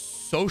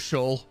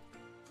social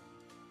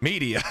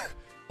media.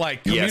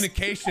 Like,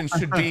 communication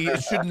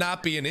should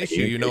not be an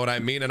issue, you know what I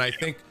mean? And I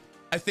think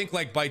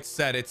like Byte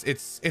said,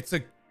 it's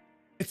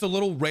a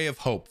little ray of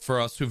hope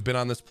for us who've been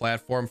on this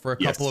platform for a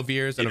couple of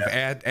years and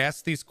have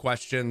asked these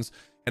questions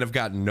and have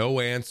gotten no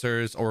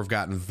answers, or have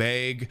gotten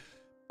vague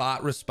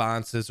bot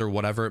responses or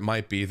whatever it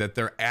might be, that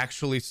they're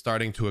actually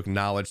starting to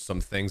acknowledge some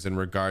things in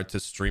regard to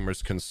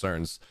streamers'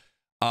 concerns.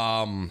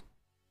 I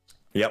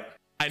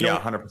know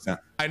 100%.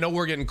 I know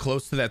we're getting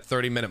close to that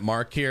 30-minute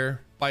mark here.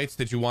 Bytes,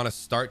 did you want to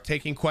start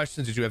taking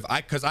questions? Did you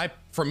have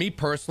for me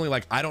personally,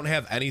 like, I don't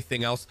have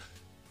anything else.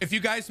 If you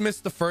guys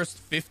missed the first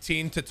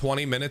 15 to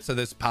 20 minutes of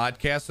this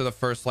podcast, or the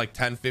first like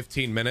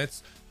 10-15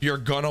 minutes, you're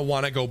gonna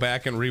want to go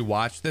back and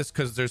rewatch this,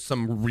 because there's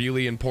some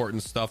really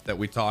important stuff that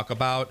we talk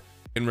about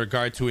in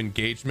regard to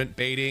engagement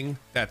baiting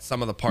that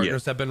some of the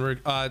partners have been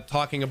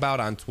talking about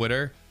on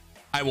Twitter.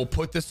 I will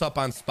put this up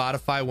on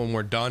Spotify when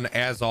we're done,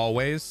 as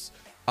always.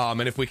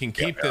 And if we can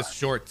keep this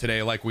short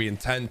today, like we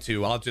intend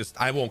to,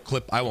 I won't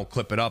clip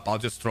it up. I'll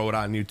just throw it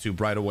on YouTube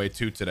right away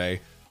too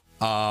today.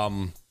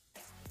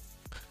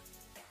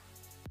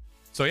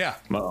 So yeah.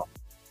 Well,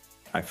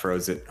 I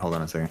froze it. Hold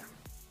on a second.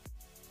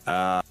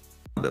 Oh,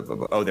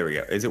 there we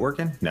go. Is it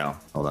working? No,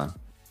 hold on.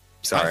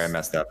 Sorry, I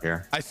messed up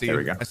here. I see. There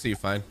we go. I see you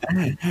fine.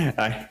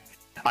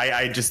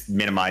 I just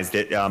minimized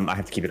it. I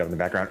have to keep it up in the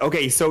background.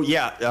 Okay, so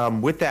yeah,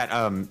 with that,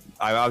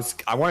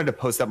 I wanted to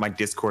post up my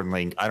Discord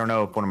link. I don't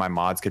know if one of my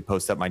mods could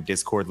post up my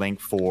Discord link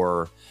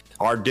for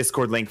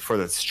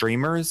the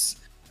streamers.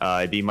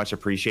 It'd be much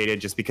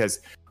appreciated, just because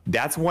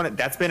that's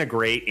been a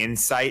great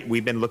insight.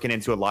 We've been looking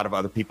into a lot of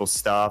other people's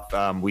stuff.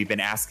 We've been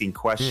asking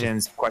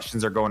questions.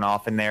 Questions are going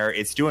off in there.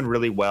 It's doing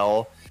really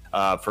well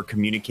for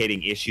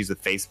communicating issues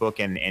with Facebook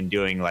and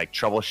doing like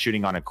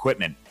troubleshooting on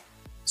equipment.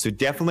 So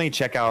definitely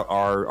check out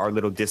our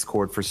little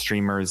Discord for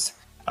streamers.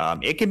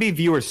 It can be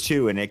viewers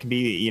too, and it can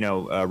be,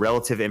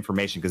 relative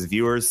information, because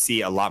viewers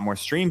see a lot more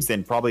streams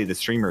than probably the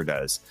streamer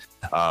does.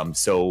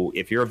 So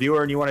if you're a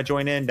viewer and you want to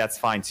join in, that's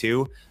fine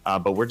too.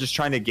 But we're just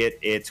trying to get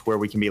it where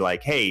we can be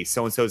like, hey,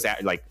 so-and-so's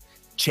like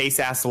Chase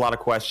asked a lot of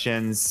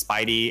questions,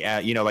 Spidey,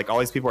 like all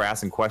these people are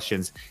asking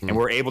questions, and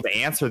we're able to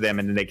answer them,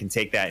 and then they can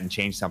take that and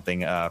change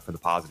something for the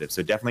positive.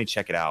 So definitely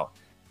check it out.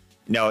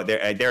 No, there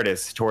it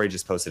is. Tori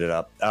just posted it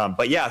up.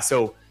 But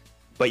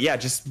yeah,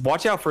 just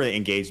watch out for the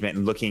engagement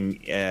and looking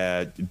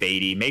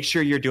baity. Make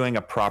sure you're doing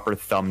a proper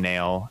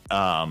thumbnail.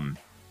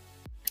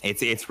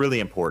 It's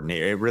really important.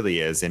 It really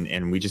is,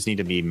 and we just need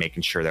to be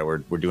making sure that we're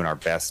doing our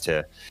best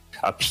to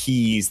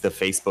appease the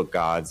Facebook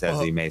gods, as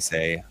we may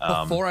say.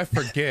 Before I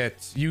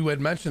forget, you had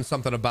mentioned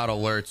something about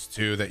alerts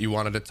too that you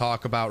wanted to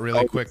talk about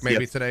really quick,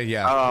 maybe today.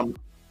 Yeah.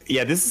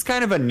 Yeah, this is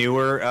kind of a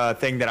newer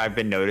thing that I've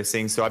been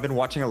noticing. So I've been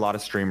watching a lot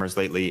of streamers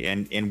lately,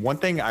 and one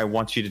thing I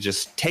want you to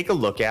just take a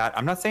look at.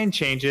 I'm not saying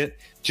change it,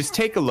 just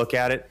take a look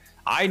at it.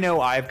 I know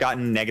I've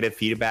gotten negative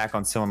feedback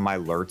on some of my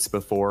alerts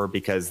before,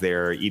 because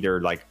they're either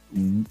like,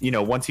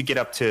 once you get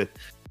up to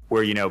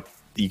where, you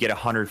get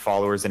 100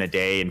 followers in a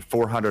day and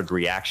 400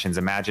 reactions,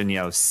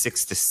 imagine,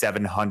 600 to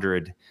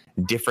 700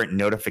 different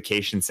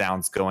notification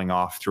sounds going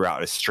off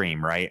throughout a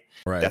stream, right?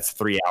 That's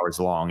 3 hours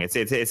long.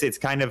 It's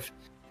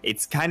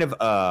kind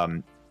of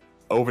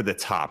over the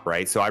top,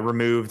 right? So I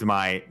removed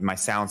my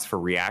sounds for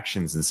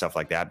reactions and stuff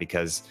like that,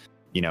 because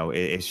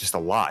it's just a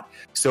lot.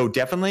 So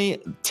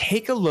definitely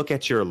take a look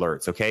at your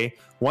alerts. Okay,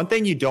 one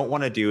thing you don't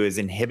want to do is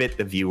inhibit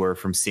the viewer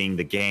from seeing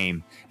the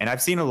game. And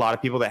I've seen a lot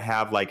of people that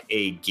have like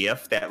a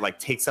GIF that like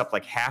takes up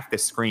like half the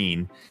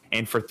screen,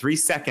 and for 3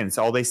 seconds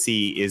all they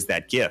see is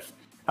that GIF.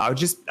 I would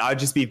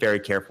just be very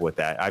careful with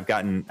that.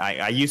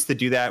 I used to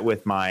do that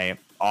with my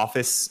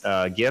office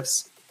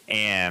gifts,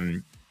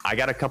 and I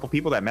got a couple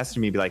people that messaged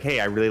me be like, hey,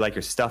 I really like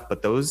your stuff,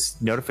 but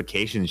those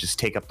notifications just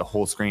take up the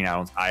whole screen.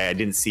 I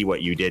didn't see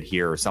what you did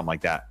here or something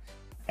like that.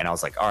 And I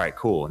was like, all right,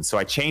 cool. And so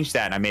I changed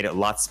that and I made it a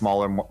lot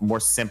smaller, more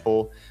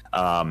simple.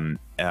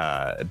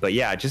 But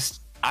yeah,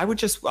 I would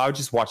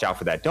just watch out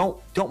for that.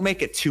 Don't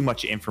make it too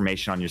much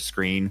information on your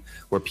screen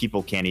where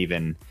people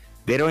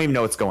they don't even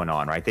know what's going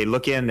on, right? They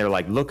look in, they're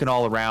like looking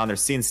all around, they're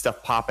seeing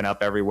stuff popping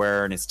up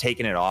everywhere and it's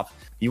taking it off.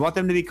 You want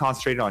them to be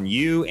concentrated on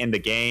you and the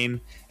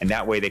game, and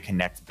that way they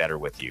connect better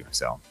with you.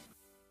 So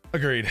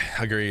agreed.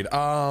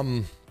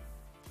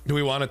 Do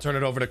we want to turn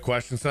it over to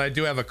questions? And I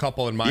do have a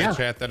couple in my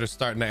chat that are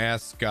starting to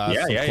ask some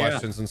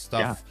questions and stuff.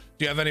 Yeah.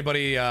 Do you have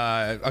anybody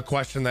a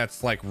question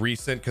that's like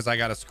recent? Because I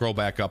got to scroll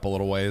back up a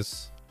little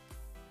ways.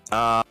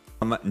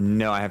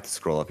 No, I have to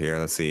scroll up here.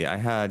 Let's see. I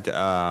had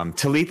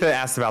Talitha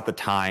asked about the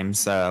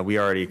times. We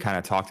already kind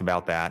of talked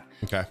about that.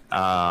 Okay.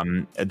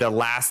 The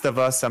Last of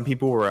Us. Some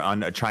people were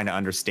trying to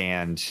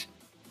understand.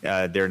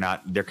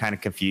 They're kind of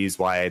confused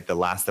why The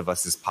Last of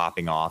Us is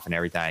popping off and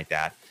everything like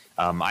that.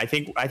 I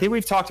think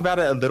we've talked about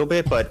it a little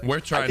bit, but we're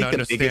trying to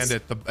understand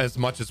it as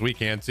much as we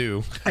can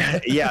too.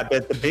 Yeah,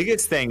 the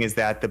biggest thing is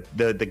that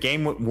the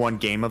game won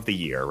Game of the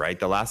Year, right?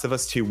 The Last of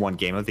Us 2 won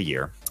Game of the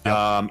Year.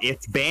 Yep.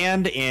 It's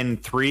banned in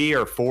 3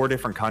 or 4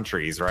 different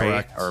countries, right?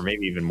 Correct. Or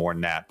maybe even more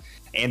than that.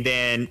 And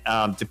then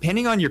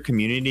depending on your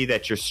community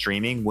that you're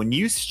streaming, when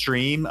you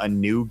stream a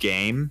new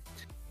game,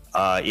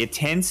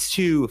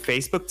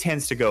 Facebook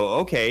tends to go,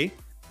 okay,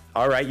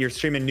 all right, you're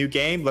streaming a new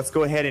game. Let's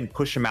go ahead and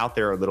push them out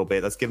there a little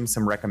bit. Let's give them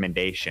some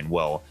recommendation.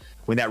 Well,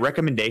 when that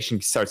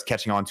recommendation starts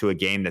catching on to a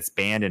game that's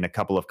banned in a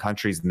couple of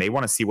countries and they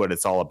want to see what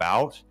it's all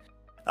about,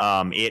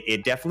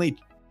 it definitely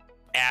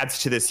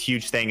adds to this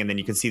huge thing. And then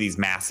you can see these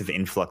massive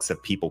influx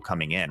of people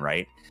coming in,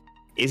 right?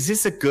 Is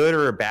this a good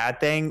or a bad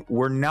thing?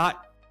 We're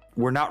not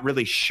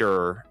really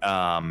sure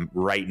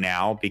right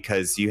now,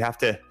 because you have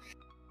to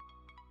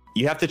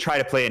try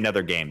to play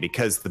another game,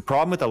 because the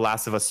problem with The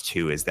Last of Us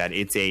 2 is that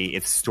it's a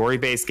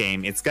story-based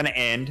game. It's going to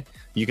end.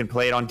 You can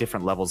play it on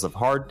different levels of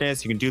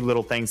hardness. You can do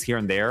little things here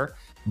and there,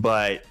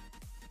 but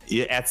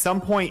at some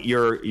point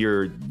your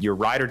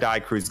ride or die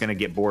crew is going to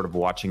get bored of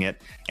watching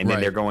it, and then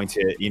they're going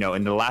to,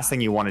 and the last thing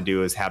you want to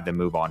do is have them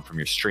move on from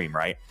your stream,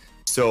 right?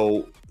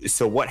 So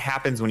what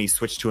happens when you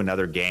switch to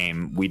another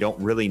game? We don't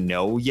really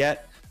know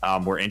yet.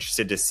 We're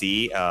interested to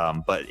see,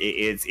 but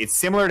it's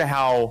similar to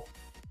how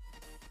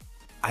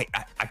I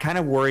kind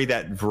of worry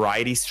that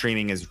variety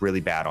streaming is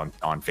really bad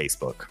on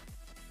Facebook.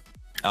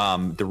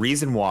 The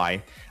reason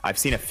why, I've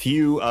seen a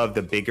few of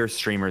the bigger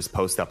streamers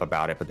post up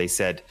about it, but they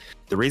said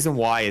the reason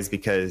why is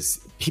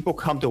because people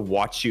come to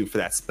watch you for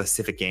that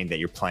specific game that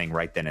you're playing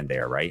right then and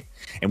there, right?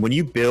 And when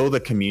you build a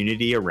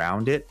community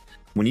around it,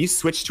 when you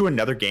switch to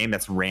another game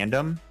that's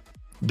random,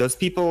 those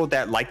people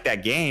that like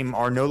that game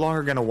are no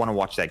longer going to want to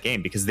watch that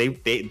game, because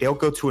they'll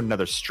go to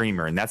another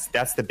streamer, and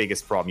that's the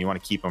biggest problem. You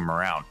want to keep them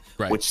around,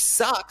 which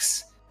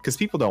sucks, because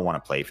people don't want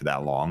to play for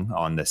that long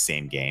on the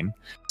same game.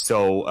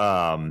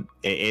 So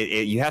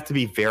you have to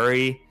be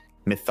very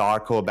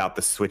methodical about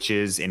the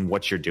switches and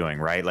what you're doing,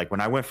 right? Like when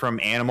I went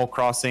from Animal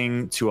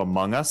Crossing to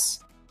Among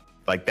Us,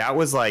 like that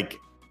was like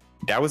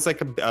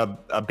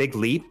a big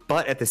leap,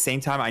 but at the same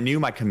time I knew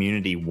my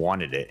community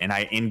wanted it, and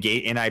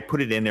I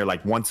put it in there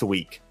like once a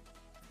week,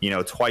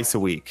 twice a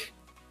week,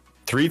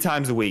 3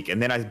 times a week,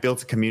 and then I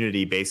built a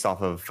community based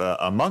off of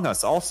Among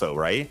Us also,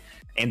 right?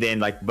 And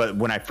then but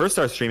when I first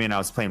started streaming, I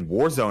was playing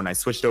Warzone. I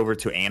switched over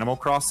to Animal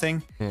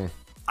Crossing.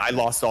 I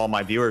lost all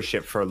my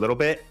viewership for a little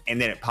bit, and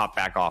then it popped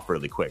back off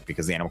really quick,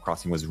 because Animal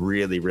Crossing was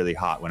really, really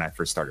hot when I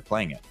first started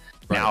playing it.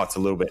 Now it's a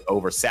little bit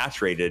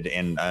oversaturated,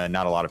 and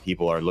not a lot of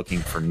people are looking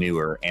for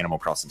newer Animal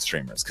Crossing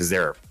streamers, because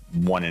they're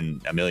 1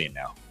 in a million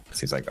now. It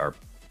seems like there's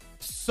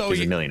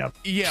a million of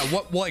them. Yeah,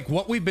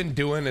 what we've been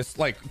doing is,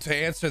 like, to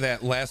answer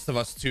that Last of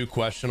Us 2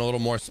 question a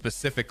little more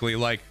specifically,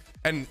 like,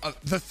 and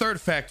the third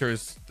factor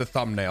is the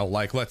thumbnail.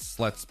 Like,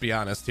 let's be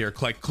honest here.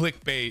 Like,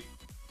 clickbait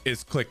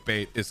is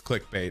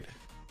clickbait.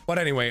 But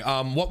anyway,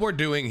 what we're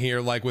doing here,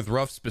 like with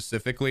Ruff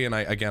specifically, and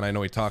I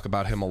know we talk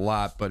about him a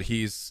lot, but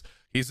he's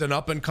an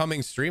up and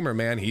coming streamer,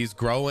 man. He's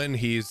growing.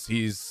 He's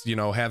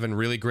having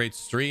really great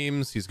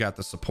streams. He's got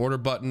the supporter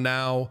button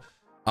now.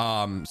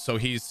 So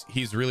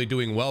he's really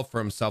doing well for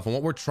himself. And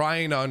what we're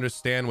trying to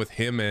understand with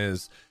him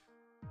is,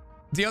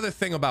 the other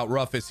thing about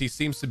Ruff is he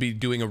seems to be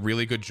doing a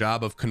really good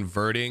job of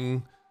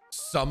converting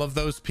some of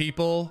those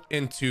people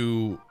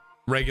into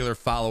regular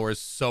followers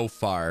so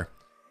far.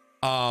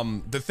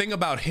 The thing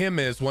about him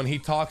is, when he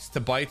talks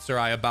to Bites or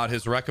I about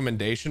his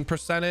recommendation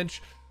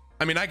percentage,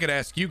 I mean, I could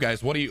ask you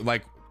guys, what do you,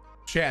 like,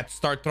 chat,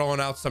 start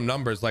throwing out some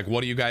numbers, like, what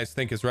do you guys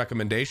think his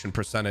recommendation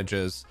percentage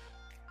is?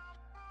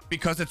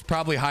 Because it's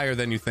probably higher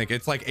than you think.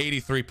 It's like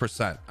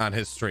 83% on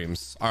his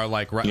streams are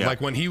like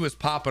when he was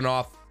popping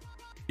off,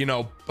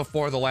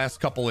 before the last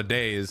couple of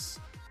days.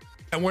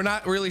 And we're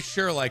not really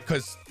sure, like,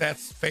 because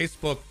that's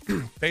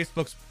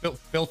Facebook's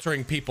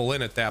filtering people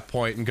in at that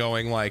point and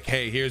going like,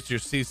 hey, here's your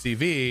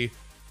CCV,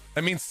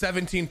 That means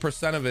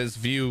 17% of his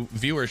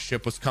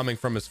viewership was coming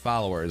from his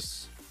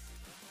followers.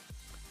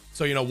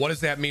 So, you know, what does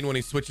that mean when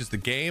he switches the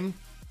game?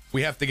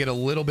 We have to get a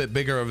little bit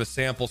bigger of a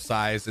sample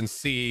size and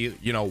see,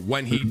 you know,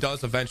 when he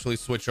does eventually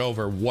switch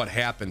over, what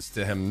happens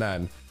to him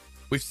then.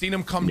 We've seen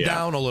him come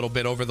down a little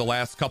bit over the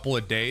last couple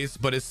of days,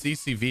 but his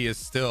CCV is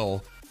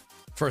still,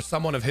 for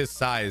someone of his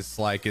size,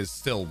 like, is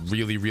still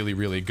really, really,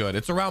 really good.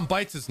 It's around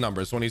Bytes'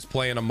 numbers when he's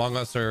playing Among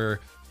Us or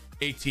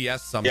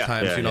ATS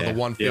sometimes, you know, the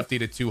 150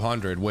 to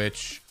 200,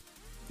 which,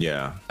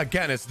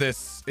 again, is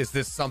this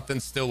something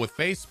still with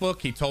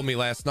Facebook? He told me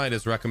last night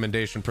his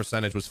recommendation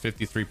percentage was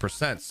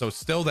 53%. So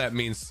still that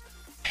means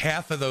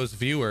half of those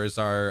viewers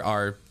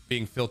are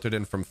being filtered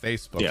in from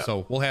Facebook.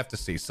 So we'll have to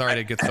see. Sorry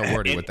to get so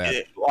wordy with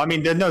that. I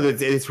mean, no,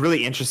 it's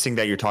really interesting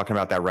that you're talking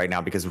about that right now,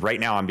 because right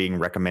now I'm being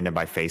recommended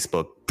by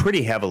Facebook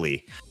pretty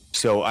heavily.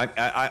 So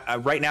I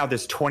right now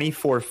there's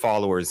 24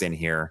 followers in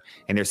here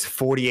and there's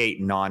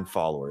 48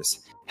 non-followers.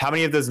 How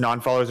many of those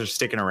non-followers are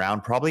sticking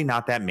around? Probably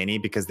not that many,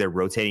 because they're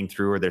rotating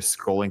through or they're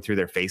scrolling through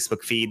their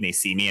Facebook feed and they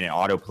see me and it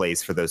auto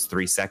plays for those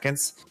 3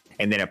 seconds.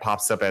 And then it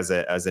pops up as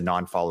a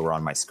non-follower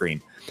on my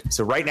screen.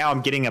 So right now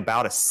I'm getting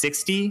about a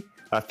 50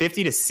 to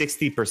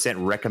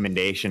 60%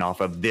 recommendation off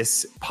of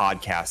this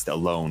podcast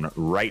alone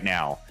right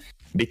now.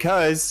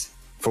 Because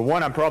for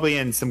one, I'm probably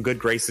in some good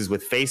graces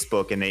with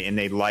Facebook and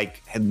they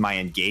like my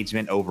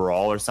engagement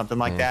overall or something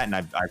like that.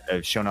 And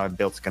I've shown I've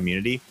built a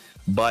community,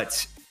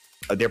 but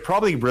they're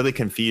probably really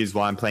confused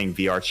while I'm playing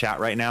VR chat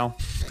right now.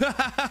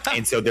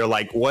 And so they're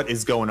like, what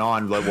is going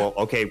on? Like, well,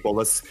 okay, well,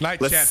 let's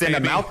send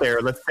them out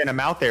there. Let's send them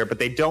out there. But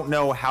they don't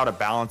know how to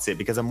balance it,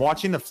 because I'm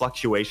watching the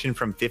fluctuation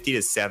from 50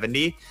 to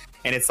 70.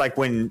 And it's like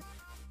when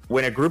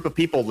a group of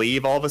people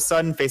leave, all of a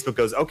sudden Facebook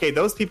goes, okay,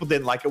 those people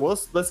didn't like it. Well,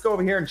 let's go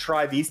over here and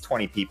try these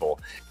 20 people.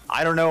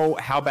 I don't know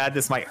how bad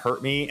this might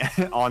hurt me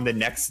on the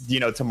next,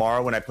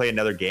 tomorrow when I play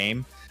another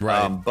game.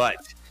 Right. But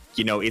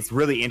it's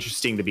really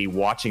interesting to be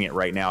watching it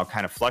right now,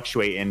 kind of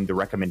fluctuate in the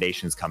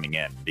recommendations coming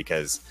in,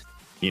 because,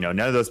 none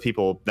of those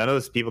people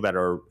that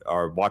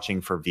are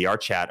watching for VR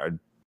chat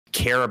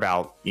care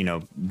about,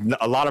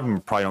 a lot of them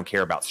probably don't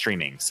care about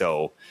streaming.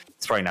 So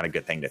it's probably not a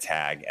good thing to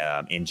tag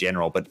in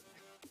general, but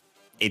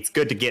it's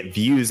good to get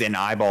views and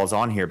eyeballs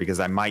on here,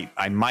 because I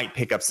might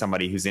pick up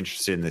somebody who's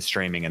interested in the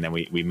streaming, and then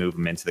we move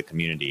them into the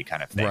community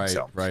kind of thing.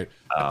 Right.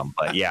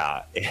 But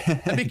yeah,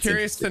 I'd be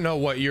curious to know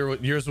what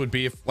yours would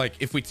be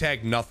if we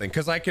tag nothing,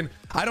 because I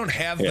don't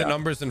have the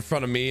numbers in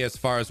front of me as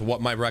far as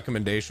what my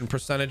recommendation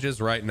percentage is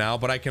right now,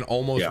 but I can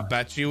almost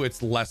bet you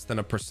it's less than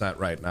 1%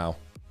 right now.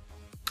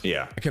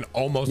 I can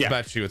almost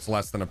bet you it's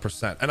less than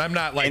 1%, and I'm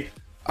not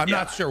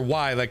not sure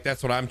why. Like,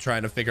 that's what I'm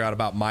trying to figure out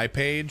about my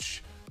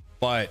page.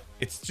 But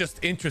it's just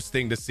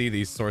interesting to see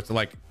these sorts of,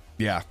 like,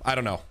 I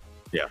don't know.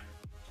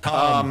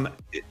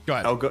 Go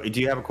ahead. Do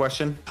you have a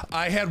question?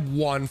 I had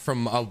one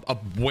from a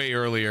way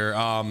earlier.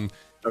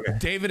 Okay.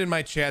 David in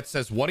my chat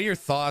says, what are your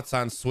thoughts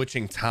on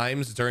switching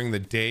times during the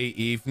day,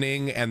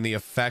 evening, and the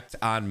effect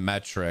on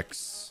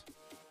metrics?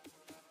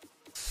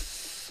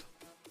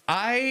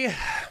 I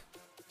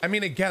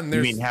mean, again, you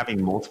mean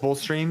having multiple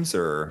streams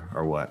or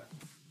what?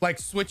 Like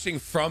switching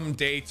from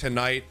day to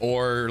night,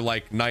 or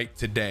like night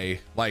to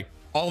day, like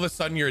all of a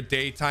sudden you're a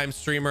daytime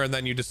streamer and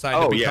then you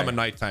decide to become a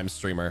nighttime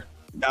streamer.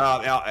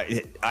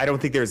 I don't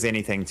think there's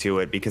anything to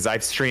it, because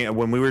I've streamed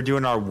when we were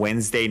doing our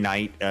Wednesday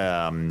night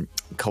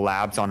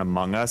collabs on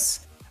Among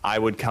Us. I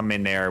would come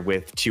in there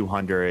with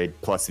 200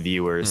 plus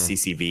viewers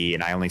CCV,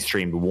 and I only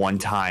streamed one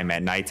time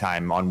at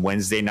nighttime on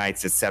Wednesday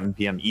nights at 7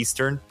 p.m.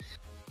 Eastern.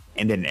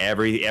 And then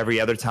every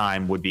other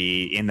time would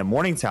be in the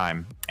morning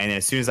time. And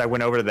as soon as I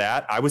went over to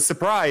that, I was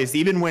surprised.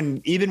 Even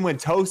when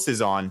Toast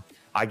is on,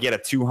 I get a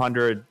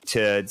 200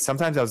 to,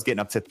 sometimes I was getting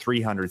up to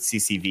 300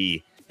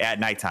 CCV at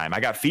nighttime. I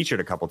got featured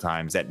a couple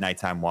times at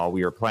nighttime while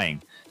we were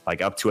playing,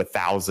 like up to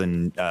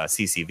 1,000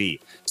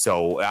 CCV.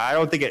 So I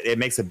don't think it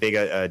makes a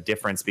big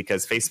difference,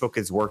 because Facebook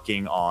is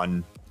working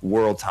on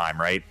world time,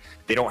 right?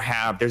 They don't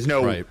have, there's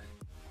no,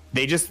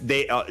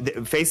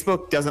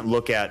 Facebook doesn't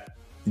look at,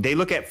 they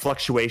look at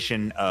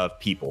fluctuation of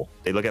people.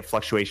 They look at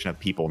fluctuation of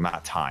people,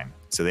 not time.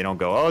 So they don't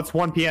go, oh, it's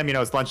 1 p.m.,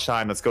 it's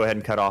lunchtime, let's go ahead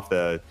and cut off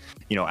the,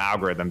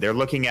 algorithm. They're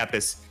looking at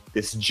this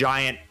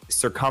giant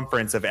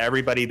circumference of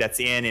everybody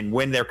that's in and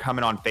when they're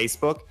coming on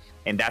Facebook,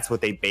 and that's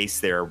what they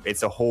base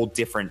it's a whole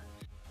different,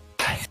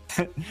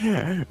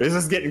 this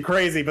is getting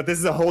crazy, but this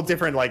is a whole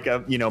different,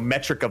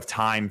 metric of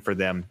time for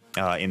them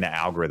in the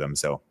algorithm.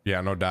 So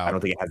yeah, no doubt. I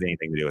don't think it has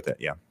anything to do with it.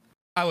 Yeah.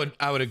 I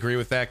would agree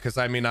with that, because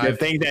I mean, the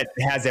thing that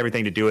has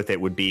everything to do with it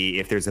would be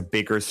if there's a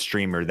bigger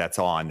streamer that's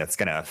going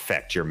to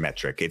affect your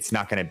metric. It's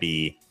not going to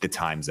be the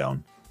time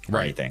zone or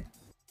anything.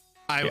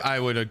 I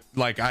would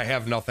I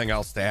have nothing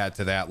else to add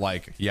to that.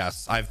 Like,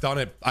 yes, I've done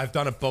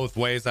it both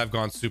ways. I've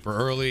gone super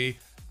early.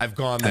 I've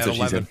gone at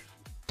 11.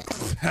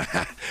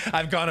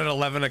 I've gone at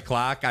 11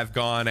 o'clock. I've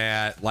gone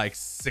at like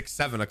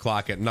 6-7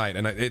 o'clock at night,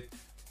 and it.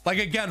 Like,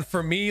 again,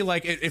 for me,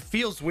 like, it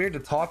feels weird to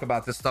talk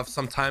about this stuff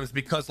sometimes,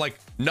 because like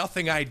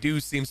nothing I do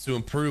seems to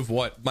improve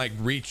what my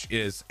reach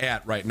is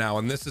at right now.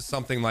 And this is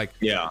something like,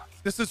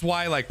 this is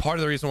why, like, part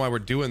of the reason why we're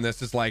doing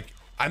this is like,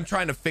 I'm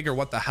trying to figure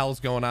what the hell's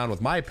going on with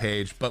my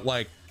page, but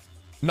like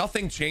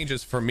nothing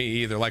changes for me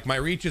either. Like my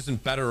reach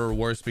isn't better or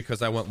worse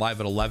because I went live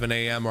at 11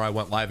 a.m. or I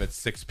went live at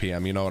 6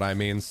 p.m. You know what I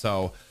mean?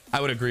 So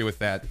I would agree with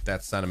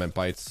that sentiment,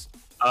 Bites.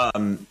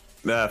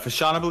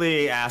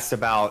 Fashionably asked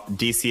about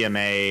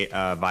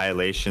DCMA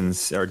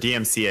violations or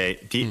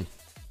DMCA.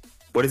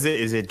 What is it?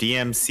 Is it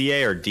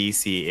DMCA or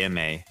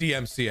DCMA?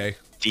 DMCA.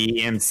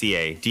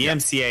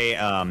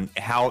 DMCA.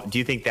 How do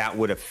you think that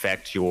would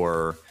affect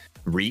your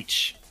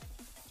reach?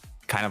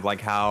 Kind of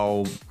like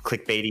how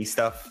clickbaity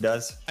stuff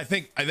does. I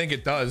think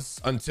it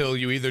does until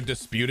you either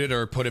dispute it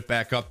or put it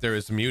back up there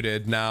as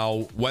muted.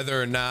 Now,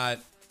 whether or not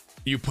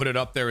you put it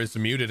up there as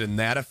muted and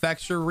that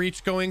affects your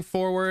reach going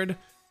forward,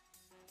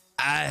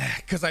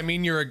 because I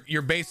mean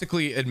you're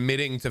basically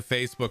admitting to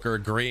Facebook or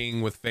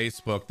agreeing with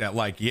Facebook that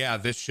like, yeah,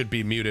 this should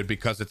be muted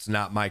because it's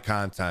not my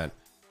content,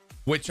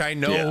 which I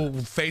know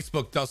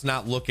Facebook does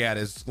not look at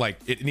as like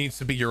it needs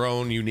to be your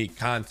own unique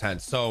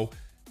content. So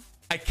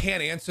I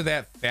can't answer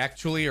that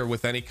factually or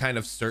with any kind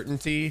of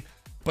certainty,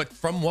 but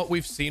from what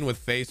we've seen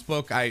with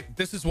Facebook,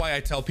 this is why I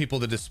tell people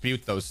to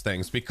dispute those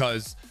things,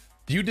 because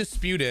you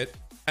dispute it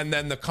and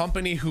then the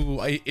company who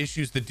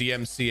issues the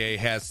DMCA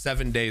has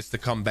 7 days to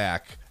come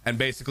back and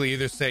basically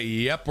either say,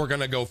 yep, we're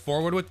going to go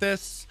forward with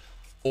this,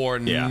 or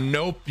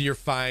nope, you're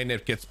fine,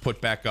 it gets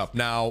put back up.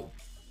 Now,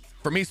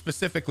 for me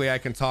specifically, I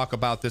can talk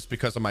about this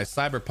because of my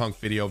Cyberpunk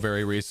video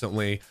very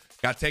recently.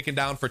 Got taken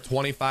down for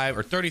 25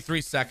 or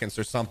 33 seconds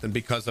or something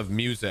because of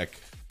music.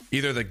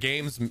 Either the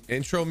game's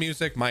intro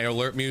music, my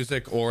alert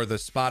music, or the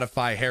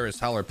Spotify Harris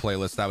Heller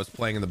playlist that was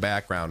playing in the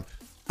background.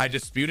 I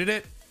disputed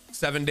it.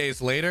 7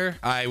 days later,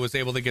 I was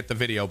able to get the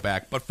video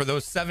back. But for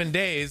those 7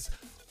 days,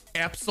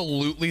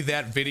 absolutely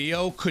that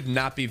video could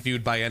not be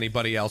viewed by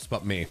anybody else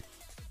but me.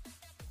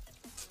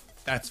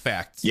 That's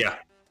fact. Yeah.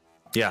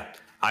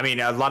 I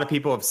mean, a lot of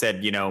people have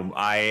said, you know,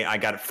 I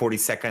got 40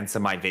 seconds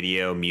of my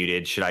video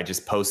muted. Should I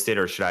just post it,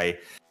 or should I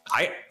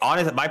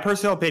honestly, my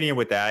personal opinion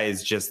with that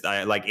is just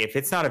like, if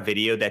it's not a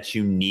video that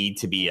you need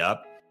to be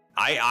up,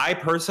 I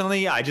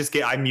personally, I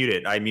mute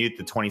it. I mute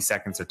the 20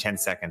 seconds or 10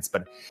 seconds,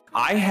 but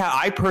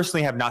I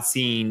personally have not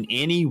seen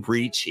any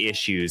reach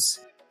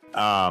issues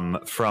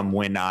from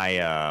when I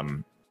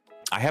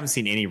haven't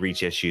seen any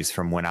reach issues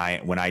from when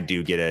I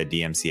do get a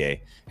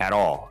DMCA at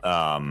all.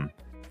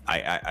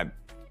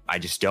 I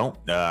just don't.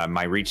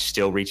 My reach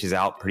still reaches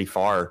out pretty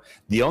far.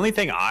 The only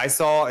thing I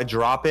saw a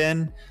drop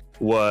in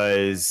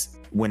was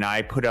when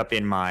I put up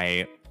in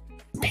my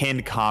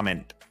pinned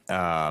comment,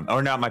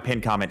 or not my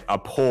pinned comment, a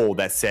poll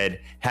that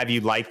said, "Have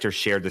you liked or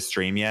shared the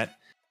stream yet?"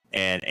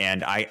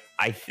 And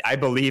I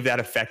believe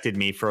that affected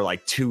me for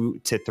like 2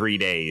 to 3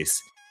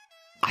 days.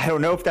 I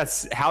don't know if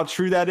that's how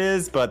true that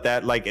is, but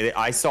that like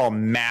I saw a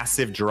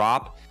massive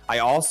drop. I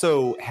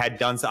also had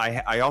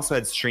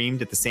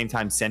streamed at the same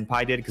time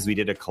Senpai did, because we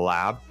did a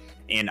collab.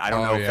 And I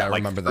don't know if that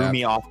like threw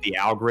me off the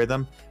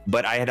algorithm,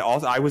 but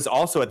I was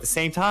also at the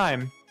same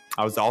time,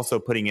 I was also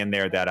putting in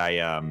there that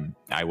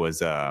I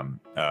was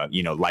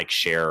you know, like,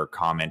 share, or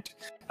comment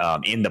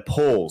in the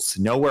polls,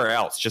 nowhere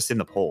else, just in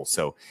the polls.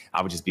 So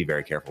I would just be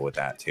very careful with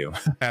that too.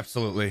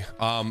 Absolutely.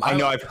 I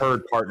know I've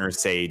heard partners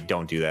say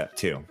don't do that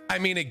too. I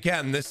mean,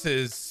 again, this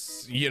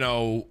is, you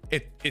know,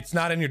 it's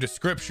not in your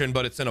description,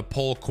 but it's in a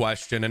poll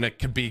question, and it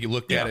could be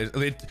looked at as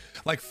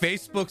like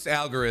Facebook's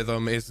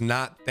algorithm is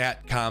not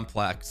that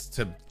complex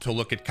to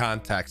look at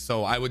context.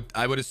 So I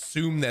would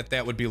assume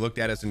that would be looked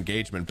at as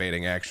engagement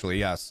baiting, actually.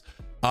 Yes.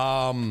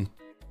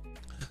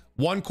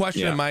 One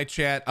question in my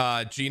chat,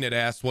 Gene had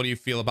asked, what do you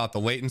feel about the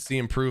latency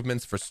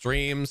improvements for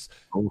streams?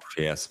 Oh,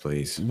 yes,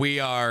 please. We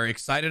are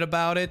excited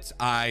about it.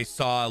 I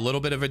saw a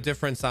little bit of a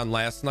difference on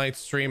last night's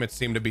stream. It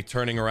seemed to be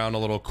turning around a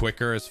little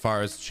quicker as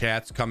far as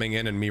chats coming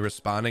in and me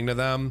responding to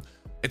them.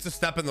 It's a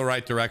step in the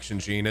right direction,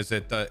 Gene. Is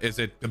it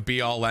the be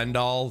all end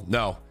all?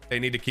 No, they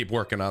need to keep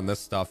working on this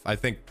stuff. I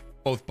think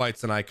both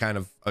Bites and I kind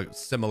of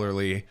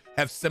similarly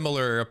have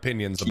similar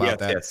opinions about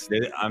that. Yes,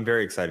 I'm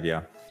very excited.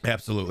 Yeah.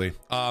 Absolutely.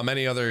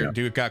 Any other,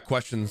 do you got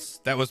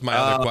questions? That was my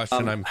other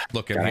question. I'm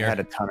looking here. I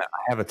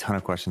have a ton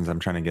of questions. I'm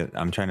trying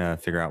to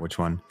figure out which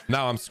one.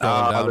 Now I'm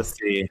scrolling down.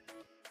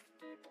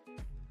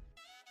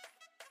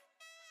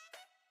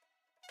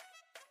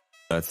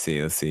 Let's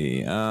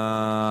see.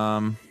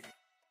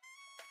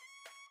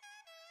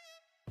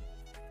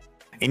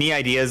 Any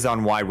ideas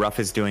on why Ruff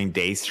is doing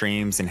day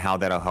streams and how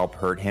that'll help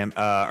hurt him,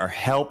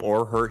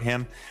 or hurt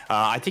him?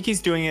 I think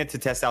he's doing it to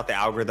test out the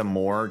algorithm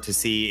more, to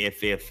see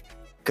if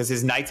because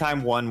his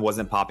nighttime one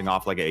wasn't popping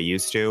off like it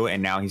used to,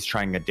 and now he's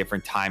trying a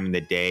different time in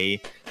the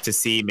day to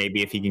see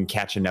maybe if he can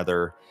catch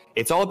another.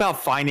 It's all about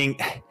finding.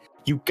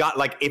 You got,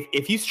 like,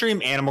 if you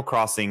stream Animal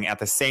Crossing at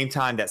the same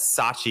time that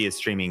Sachi is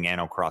streaming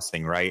Animal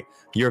Crossing, right?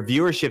 Your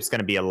viewership's going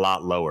to be a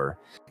lot lower.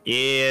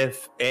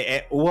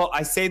 Well,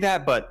 I say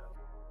that, but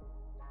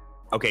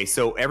okay,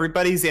 so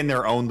everybody's in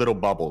their own little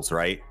bubbles,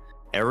 right?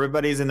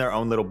 Everybody's in their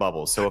own little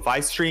bubbles. So if I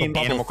stream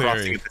Animal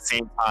Crossing at the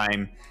same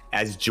time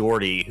as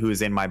Jordy,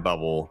 who's in my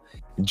bubble,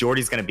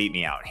 Jordy's going to beat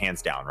me out,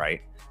 hands down,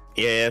 right?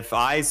 if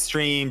I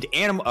streamed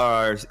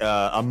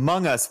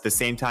Among Us at the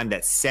same time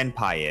that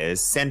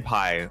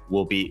Senpai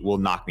will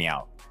knock me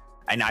out.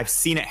 And I've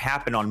seen it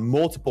happen on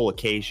multiple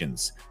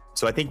occasions.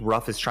 So I think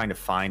Ruff is trying to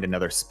find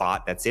another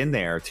spot that's in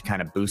there to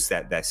kind of boost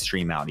that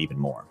stream out even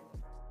more.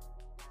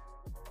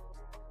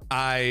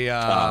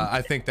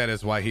 I think that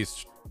is why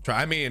he's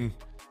trying. I mean,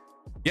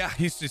 yeah,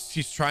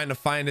 he's trying to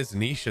find his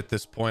niche at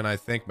this point, I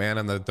think, man,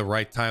 and the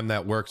right time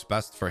that works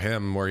best for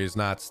him, where he's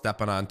not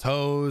stepping on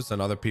toes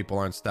and other people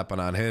aren't stepping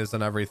on his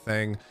and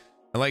everything.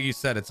 And like you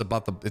said, it's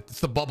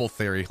the bubble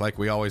theory, like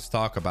we always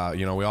talk about.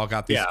 You know, we all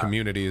got these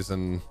communities,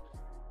 and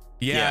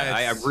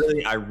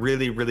I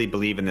really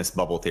believe in this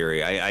bubble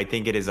theory. I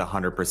think it is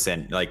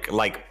 100%.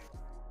 Like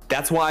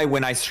that's why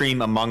when I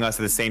stream Among Us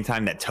at the same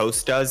time that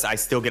Toast does, I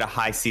still get a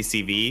high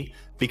CCV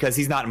because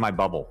he's not in my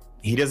bubble.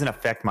 He doesn't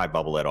affect my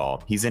bubble at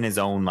all. He's in his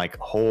own like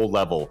whole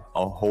level,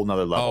 a whole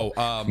nother level.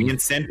 Me and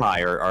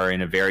Senpai are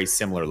in a very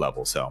similar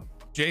level. So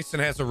Jason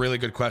has a really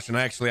good question.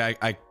 Actually,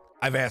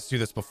 I've asked you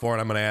this before,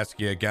 and I'm going to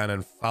ask you again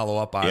and follow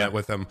up on it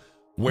with him.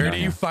 Where do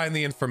you find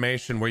the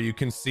information where you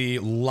can see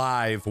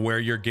live where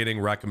you're getting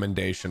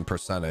recommendation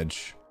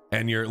percentage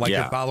and your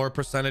your follower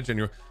percentage,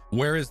 and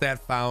where is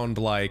that found?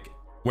 Like,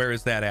 where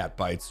is that at,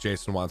 Bytes?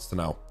 Jason wants to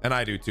know, and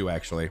I do too,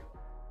 actually.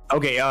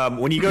 Okay,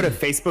 when you go to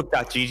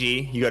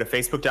facebook.gg, you go to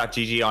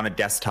facebook.gg on a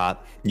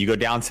desktop, you go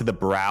down to the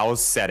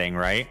browse setting,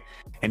 right?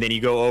 And then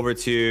you go over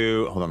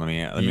to, hold on, let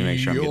me make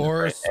sure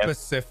your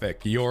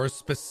specific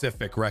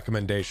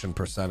recommendation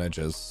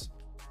percentages.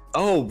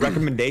 Oh,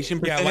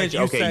 recommendation percentage?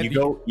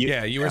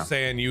 You were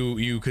saying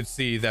you could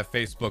see that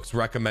Facebook's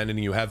recommending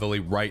you heavily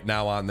right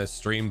now on this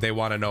stream. They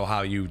want to know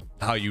how you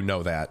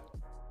know that.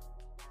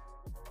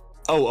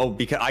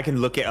 Because I can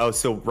look at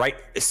so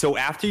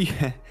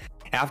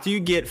after you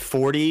get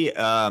 40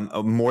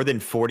 more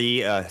than 40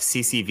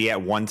 CCV at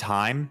one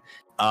time,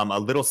 a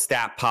little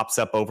stat pops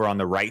up over on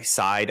the right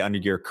side under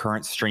your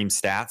current stream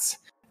stats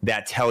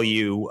that tell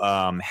you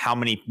how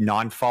many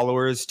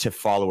non-followers to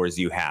followers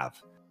you have.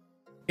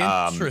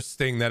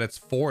 Interesting that it's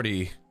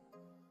 40.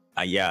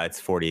 Yeah, it's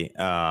 40.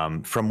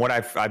 From what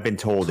I've been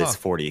told, it's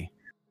 40.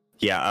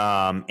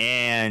 Yeah.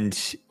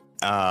 And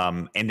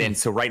then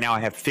so right now I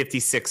have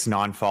 56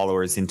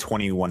 non-followers and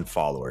 21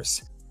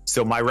 followers.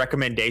 So my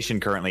recommendation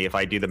currently, if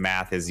I do the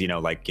math, is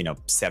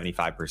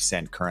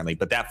 75% currently,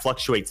 but that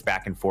fluctuates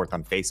back and forth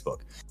on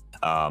Facebook.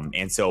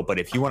 But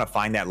if you want to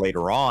find that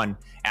later on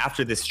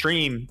after the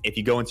stream, if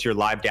you go into your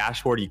live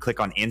dashboard, you click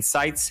on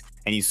Insights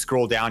and you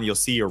scroll down, you'll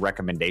see your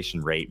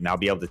recommendation rate, and I'll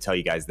be able to tell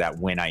you guys that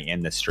when I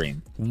end the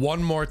stream.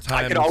 One more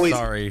time.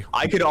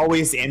 I could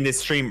always end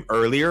this stream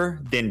earlier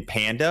than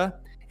Panda,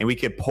 and we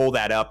could pull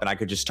that up, and I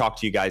could just talk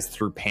to you guys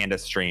through Panda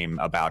stream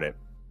about it.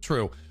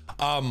 True.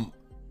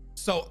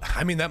 So,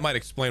 I mean, that might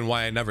explain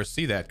why I never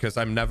see that, because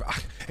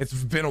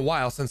it's been a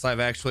while since I've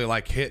actually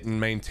like hit and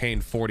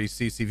maintained 40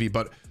 CCV,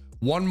 but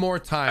one more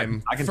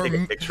time. I can take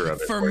a picture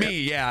of it. For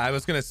me, yeah, I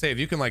was going to say, if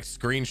you can like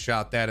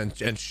screenshot that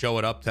and show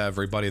it up to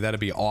everybody, that'd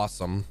be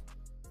awesome.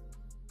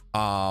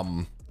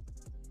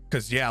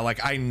 Because yeah,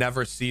 like I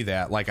never see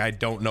that. Like I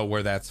don't know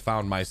where that's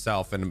found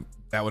myself, and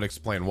that would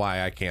explain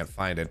why I can't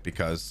find it,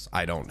 because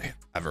I don't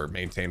ever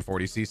maintain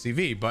 40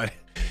 CCV, but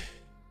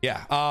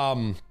yeah.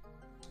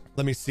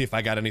 Let me see if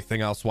I got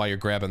anything else while you're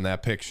grabbing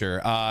that picture.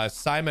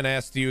 Simon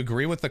asked, do you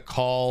agree with the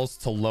calls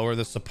to lower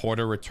the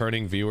supporter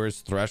returning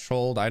viewers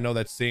threshold? I know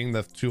that seeing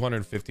the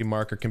 250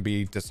 marker can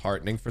be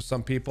disheartening for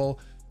some people.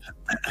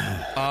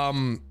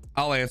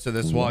 I'll answer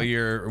this while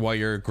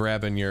you're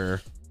grabbing your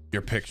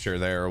picture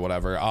there or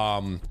whatever.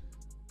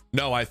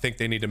 No, I think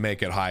they need to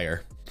make it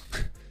higher.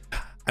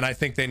 And I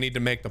think they need to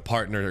make the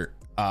partner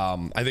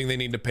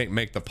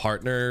make the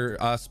partner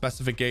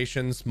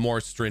specifications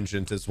more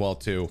stringent as well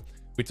too.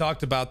 We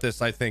talked about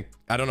this, I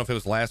don't know if it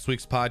was last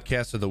week's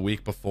podcast or the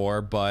week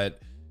before,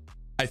 but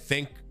I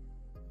think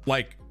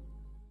like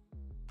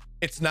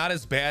it's not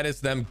as bad as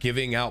them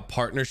giving out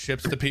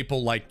partnerships to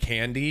people like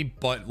candy,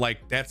 but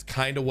like that's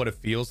kind of what it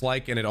feels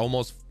like, and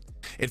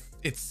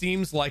it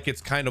seems like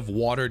it's kind of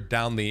watered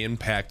down the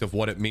impact of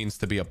what it means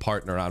to be a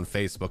partner on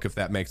Facebook, if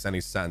that makes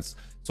any sense.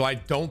 So I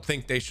don't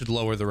think they should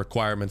lower the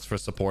requirements for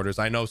supporters.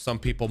 I know some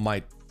people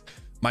might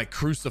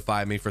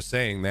crucify me for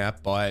saying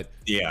that, but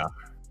yeah,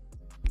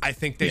 I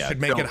think they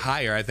should make it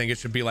higher. I think it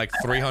should be like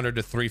 300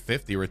 to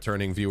 350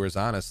 returning viewers,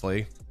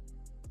 honestly.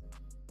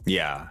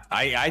 Yeah,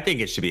 I think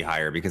it should be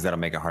higher because that'll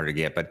make it harder to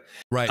get. But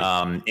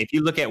right, if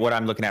you look at what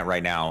I'm looking at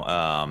right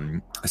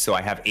now, so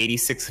I have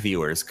 86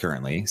 viewers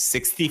currently,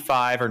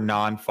 65 are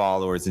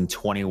non-followers and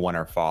 21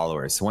 are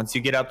followers. So once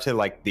you get up to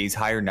like these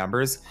higher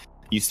numbers,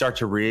 you start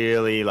to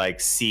really like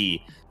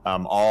see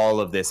all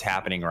of this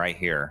happening right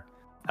here.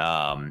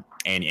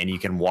 And you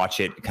can watch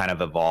it kind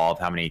of evolve,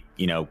 how many,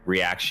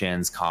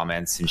 reactions,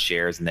 comments, and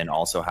shares, and then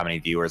also how many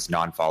viewers,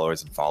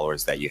 non-followers, and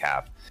followers that you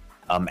have.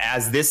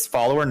 As this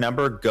follower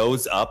number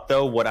goes up,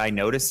 though, what I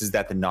notice is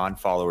that the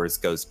non-followers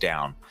goes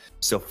down.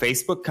 So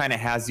Facebook kind of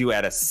has you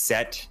at a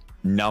set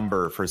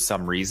number for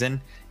some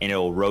reason, and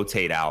it'll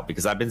rotate out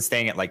because I've been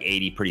staying at like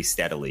 80 pretty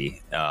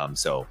steadily.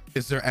 So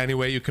is there any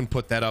way you can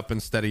put that up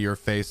instead of your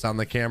face on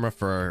the camera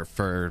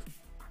for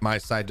my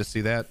side to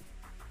see that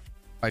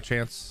by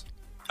chance?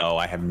 Oh,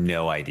 I have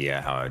no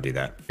idea how I would do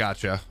that.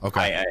 Gotcha.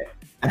 Okay.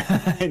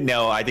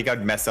 No, I think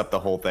I'd mess up the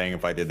whole thing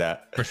if I did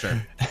that. For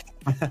sure.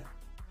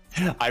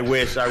 I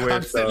wish.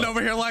 I'm sitting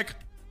over here like,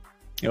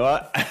 you know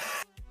what?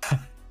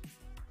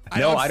 I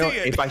don't.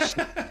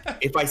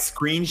 If I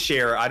screen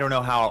share, I don't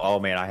know how. Oh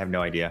man, I have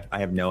no idea. I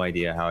have no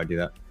idea how I do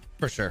that.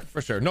 For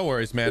sure. No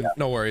worries, man. Yeah.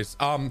 No worries.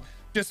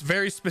 Just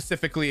very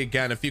specifically,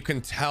 again, if you can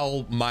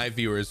tell my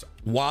viewers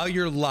while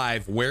you're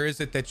live, where is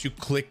it that you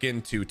click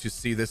into to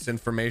see this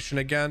information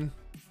again?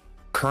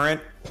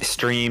 Current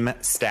stream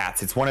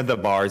stats. It's one of the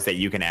bars that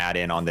you can add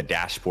in on the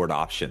dashboard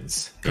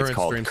options. It's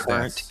called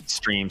current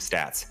stream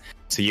stats.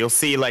 So you'll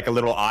see like a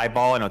little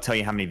eyeball, and it'll tell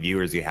you how many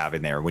viewers you have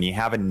in there. When you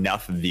have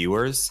enough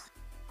viewers,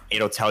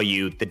 it'll tell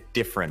you the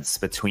difference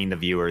between the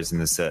viewers and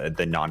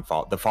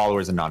the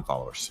followers and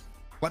non-followers.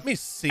 Let me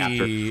see. After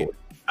 40.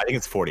 I think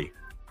it's 40.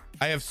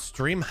 I have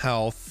stream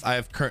health. I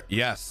have current.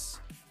 Yes.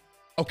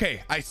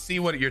 Okay, I see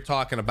what you're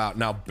talking about.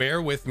 Now,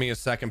 bear with me a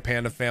second,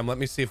 Panda fam. Let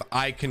me see if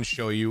I can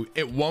show you.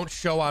 It won't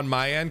show on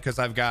my end because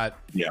I've got,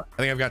 I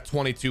think I've got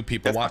 22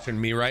 people watching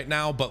me right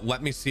now. But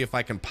let me see if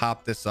I can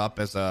pop this up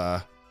as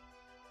a.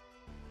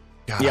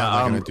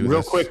 God,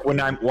 real quick, when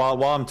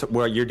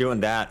while you're doing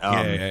that,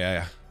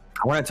 yeah.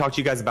 I want to talk to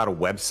you guys about a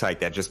website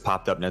that just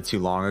popped up not too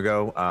long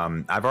ago.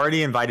 I've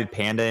already invited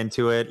Panda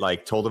into it,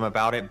 like told him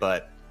about it,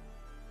 but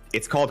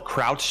it's called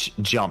Crouch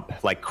Jump,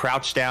 like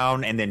crouch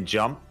down and then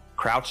jump.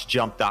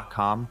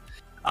 crouchjump.com.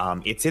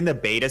 It's in the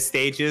beta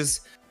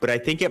stages, but I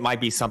think it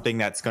might be something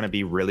that's going to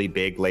be really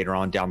big later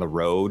on down the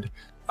road.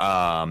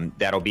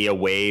 That'll be a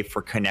way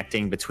for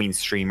connecting between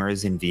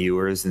streamers and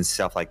viewers and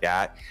stuff like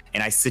that.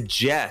 And I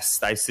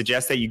suggest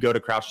that you go to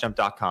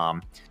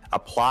crouchjump.com,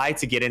 apply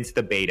to get into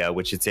the beta,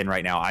 which it's in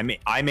right now.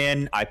 I'm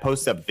in. I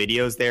post up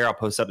videos there. I'll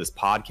post up this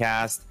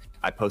podcast.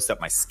 I post up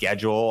my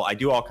schedule. I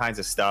do all kinds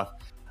of stuff.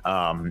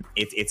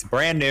 It's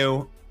brand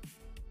new,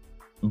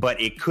 but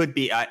it could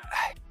be.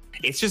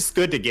 It's just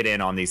good to get in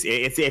on these.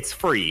 It's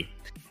free,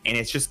 and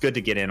it's just good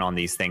to get in on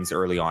these things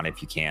early on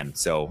if you can.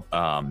 So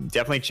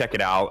definitely check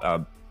it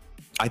out.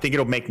 I think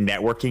it'll make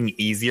networking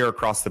easier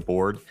across the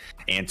board,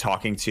 and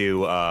talking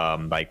to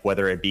like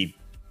whether it be,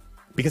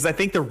 because I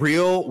think the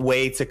real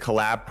way to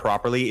collab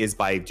properly is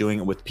by doing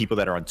it with people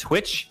that are on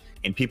Twitch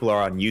and people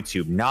are on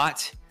YouTube,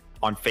 not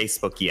on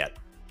Facebook yet.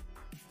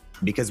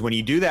 Because when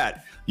you do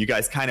that, you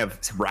guys kind of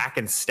rack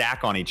and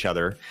stack on each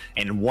other,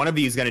 and one of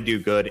you is going to do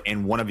good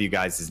and one of you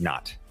guys is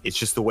not. It's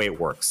just the way it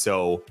works.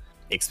 So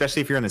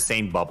especially if you're in the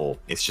same bubble,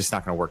 it's just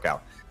not going to work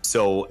out.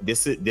 So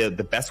this is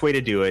the best way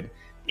to do it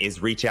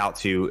is reach out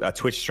to a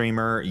Twitch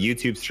streamer,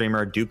 YouTube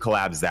streamer, do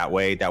collabs that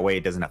way. That way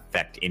it doesn't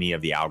affect any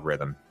of the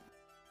algorithm.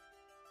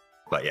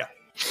 But yeah.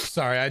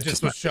 Sorry, I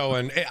just was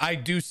showing. I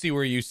do see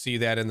where you see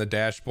that in the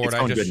dashboard.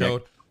 I just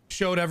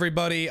showed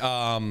everybody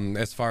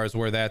as far as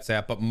where that's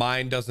at, but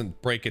mine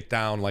doesn't break it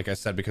down, like I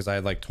said, because I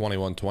had like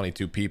 21,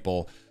 22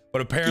 people.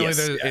 But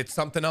apparently it's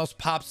something else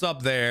pops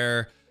up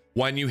there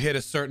when you hit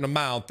a certain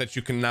amount that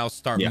you can now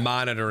start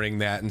monitoring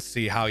that and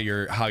see how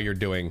you're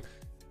doing.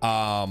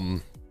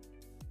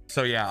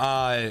 So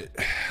yeah,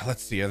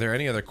 let's see. Are there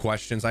any other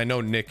questions? I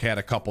know Nick had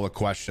a couple of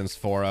questions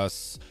for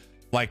us.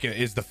 Like,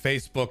 is the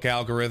Facebook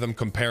algorithm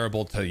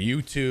comparable to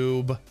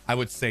YouTube? I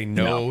would say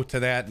no to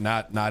that.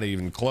 Not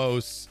even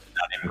close.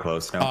 Not even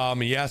close. No.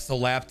 Yes, the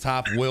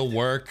laptop will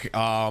work.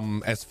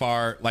 As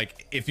far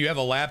like if you have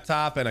a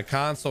laptop and a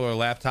console, or a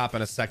laptop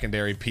and a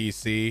secondary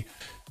PC.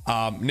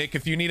 Nick,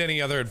 if you need any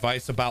other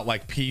advice about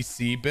like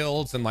PC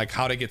builds and like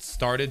how to get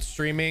started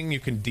streaming, you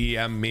can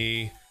DM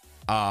me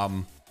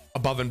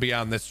above and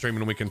beyond this stream,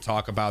 and we can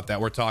talk about that.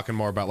 We're talking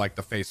more about like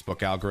the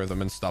Facebook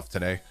algorithm and stuff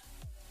today.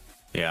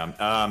 Yeah.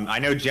 I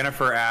know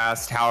Jennifer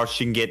asked how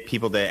she can get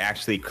people to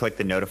actually click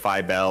the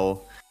notify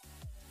bell.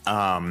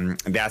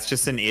 That's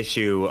just an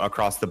issue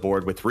across the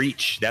board with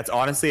reach. That's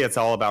honestly, it's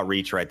all about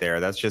reach right there.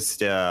 That's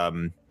just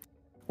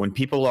when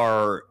people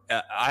are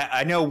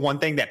I know one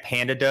thing that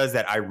Panda does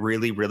that I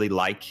really, really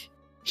like.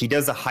 He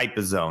does a hype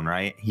zone,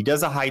 right? He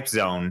does a hype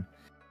zone,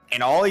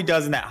 and all he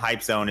does in that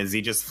hype zone is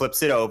he just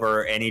flips it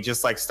over and he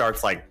just like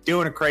starts like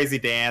doing a crazy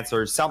dance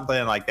or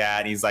something like that.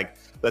 And he's like,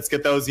 let's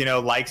get those,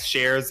 likes,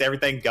 shares,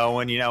 everything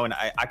going, and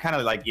I kind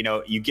of like,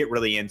 you get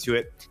really into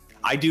it.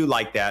 I do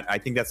like that. I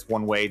think that's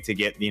one way to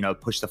get,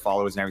 push the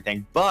followers and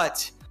everything.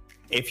 But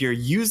if you're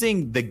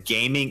using the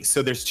gaming,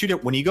 so there's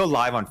when you go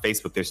live on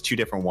Facebook, there's two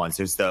different ones.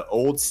 There's the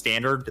old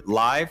standard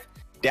live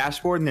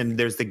dashboard, and then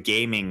there's the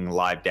gaming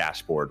live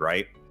dashboard,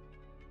 right?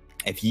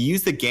 If you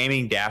use the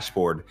gaming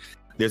dashboard,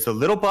 there's a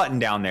little button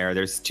down there.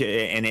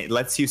 And it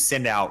lets you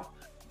send out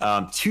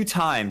 2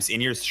 times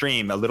in your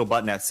stream a little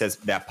button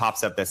that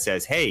pops up that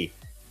says, hey,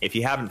 if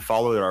you haven't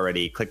followed it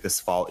already, click this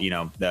follow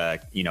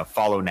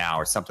now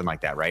or something like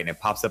that, right? And it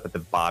pops up at the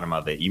bottom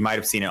of it. You might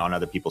have seen it on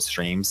other people's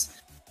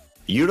streams.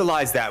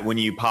 utilize that when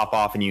you pop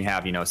off and you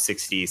have,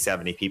 60,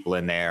 70 people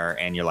in there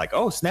and you're like,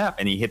 oh, snap.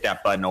 And you hit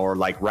that button, or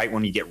like right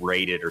when you get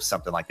rated or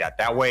something like that.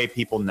 That way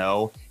people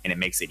know and it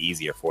makes it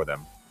easier for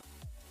them.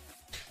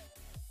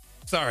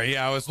 Sorry,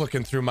 yeah, I was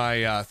looking through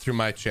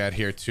my chat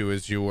here too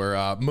as you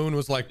were. Moon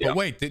was like, "But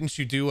wait, didn't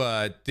you do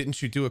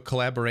a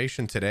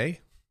collaboration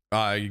today?"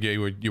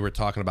 You were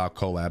talking about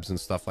collabs and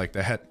stuff like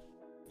that.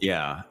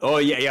 Yeah. Oh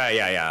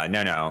yeah.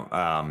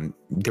 No.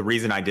 The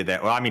reason I did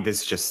that, well, I mean,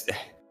 this is just,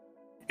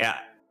 yeah,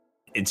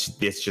 it's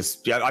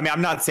just. Yeah, I mean,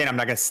 I'm not saying I'm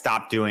not gonna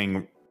stop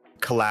doing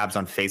collabs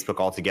on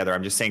Facebook altogether.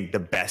 I'm just saying the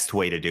best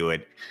way to do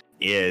it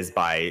is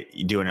by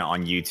doing it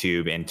on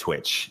YouTube and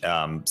Twitch,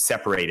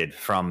 separated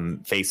from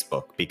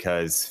Facebook,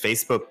 because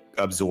Facebook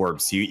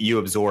absorbs you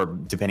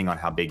absorb depending on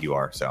how big you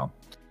are. So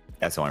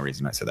that's the only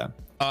reason I said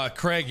that.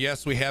 Craig,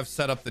 yes, we have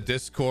set up the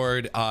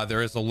Discord.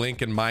 There is a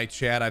link in my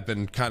chat. I've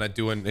been kind of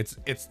doing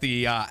it's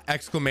the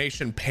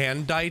exclamation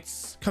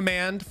pandites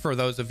command for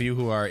those of you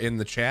who are in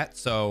the chat.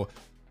 So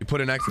you put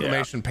an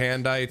exclamation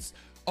pandites.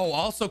 Oh,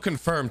 also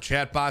confirm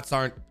chatbots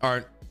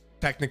aren't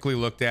technically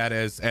looked at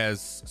as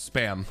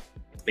spam.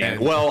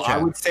 Well,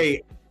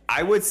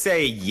 I would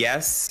say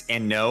yes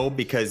and no,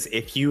 because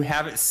if you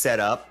have it set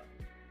up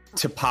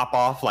to pop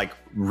off like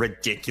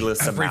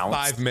ridiculous every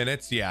amounts 5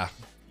 minutes, yeah,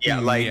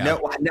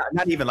 no,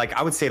 not even, like,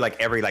 I would say like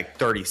every like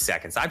 30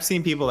 seconds. I've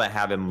seen people that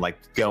have him like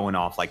going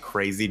off like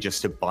crazy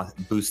just to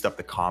boost up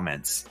the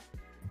comments.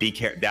 Be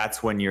careful.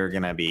 That's where you're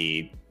gonna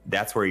be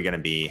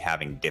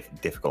having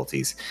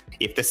difficulties.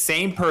 If the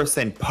same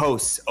person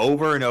posts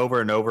over and over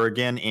and over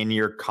again in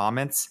your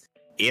comments,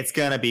 it's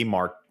gonna be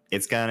marked.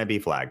 It's going to be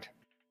flagged.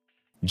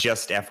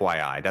 Just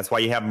FYI. That's why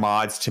you have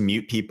mods to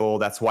mute people.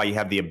 That's why you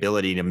have the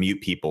ability to mute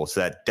people, so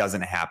that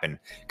doesn't happen.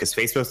 Because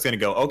Facebook's going to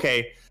go,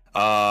 okay,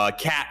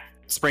 Kat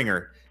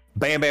Springer,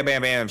 bam, bam,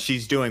 bam, bam.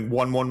 She's doing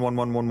 1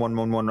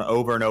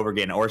 over and over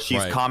again, or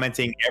she's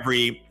commenting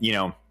every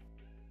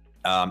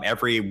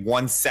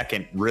 1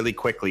 second really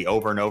quickly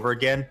over and over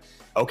again.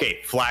 Okay,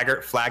 flag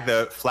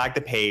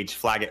the page,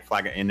 flag it,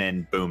 and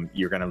then boom,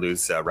 you're gonna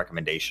lose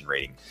recommendation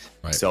rating.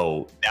 Right.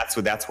 So that's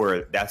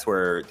where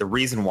the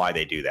reason why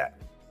they do that.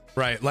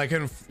 Right, like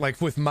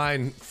with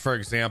mine, for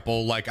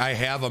example, like I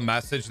have a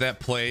message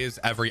that plays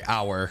every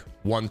hour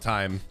one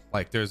time.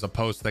 Like there's a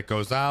post that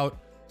goes out.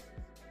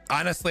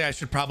 Honestly, I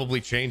should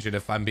probably change it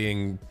if I'm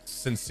being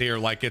sincere.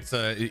 Like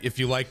if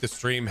you like the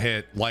stream,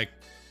 hit like,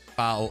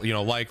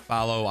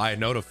 follow, I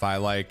notify.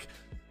 Like,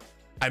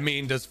 I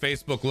mean, does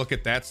Facebook look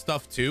at that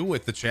stuff too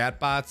with the chat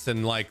bots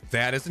and like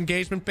that is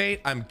engagement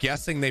bait? I'm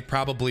guessing they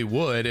probably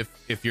would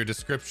if your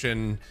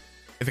description,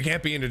 if it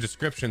can't be in the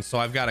description. So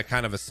I've got to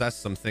kind of assess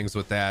some things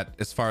with that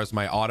as far as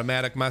my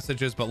automatic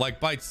messages. But like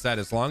Byte said,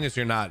 as long as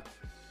you're not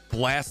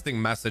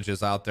blasting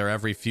messages out there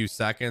every few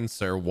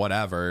seconds or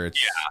whatever.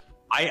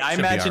 I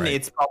imagine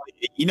it's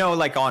probably,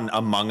 like on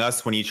Among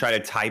Us, when you try to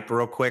type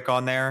real quick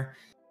on there.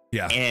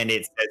 Yeah. And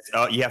it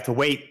says, you have to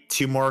wait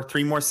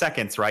 3 more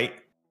seconds, right?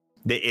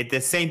 It's the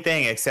same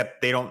thing,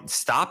 except they don't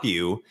stop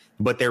you,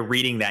 but they're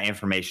reading that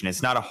information.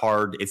 It's not a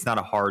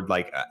hard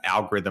like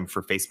algorithm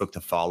for Facebook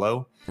to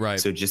follow. Right.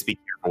 So just be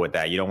careful with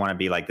that. You don't want to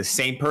be like the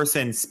same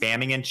person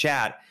spamming in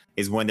chat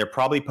is when they're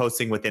probably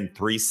posting within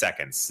 3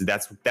 seconds.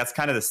 That's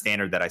kind of the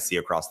standard that I see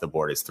across the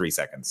board is 3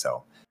 seconds.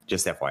 So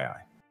just FYI.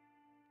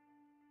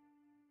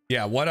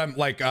 Yeah. What I'm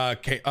like,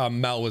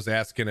 Mel was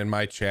asking in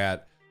my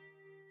chat,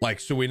 like,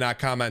 should we not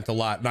comment a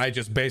lot? And I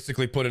just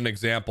basically put an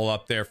example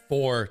up there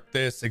for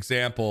this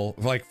example.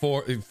 Like,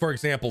 for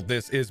example,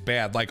 this is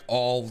bad. Like,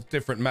 all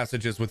different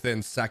messages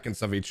within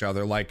seconds of each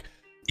other. Like,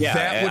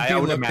 that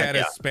would be looked at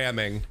as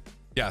spamming.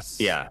 Yes.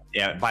 Yeah.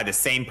 By the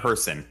same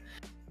person.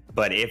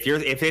 But if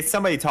it's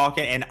somebody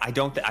talking, and I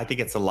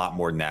think it's a lot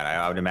more than that.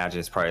 I would imagine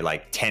it's probably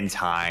like 10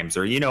 times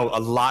or, a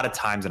lot of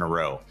times in a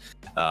row.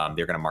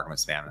 They're going to mark them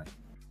as spamming.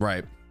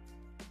 Right.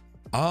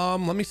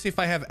 Let me see if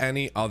I have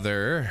any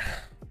other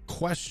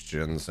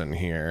questions in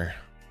here.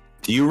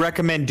 Do you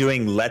recommend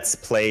doing let's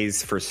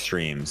plays for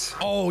streams?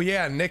 Oh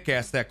yeah, Nick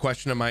asked that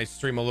question in my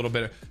stream a little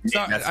bit.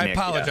 I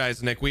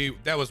apologize, Nick.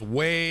 That was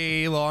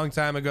way long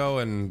time ago,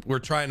 and we're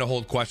trying to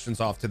hold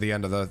questions off to the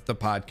end of the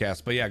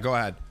podcast. But yeah, go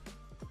ahead.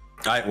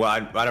 I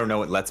don't know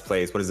what let's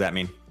plays. What does that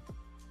mean?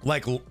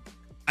 Like,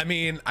 I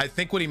mean, I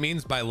think what he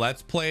means by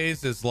let's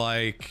plays is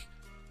like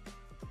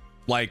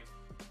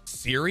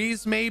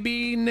series,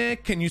 maybe.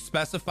 Nick, can you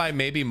specify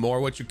maybe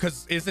more what you,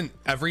 because isn't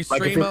every stream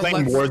like if you're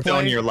playing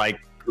Warzone, you're like,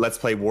 let's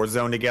play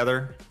Warzone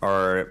together,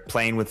 or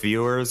playing with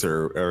viewers,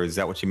 or is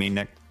that what you mean,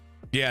 Nick?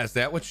 Yeah, is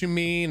that what you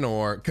mean?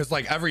 Or because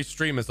like every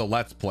stream is a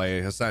let's play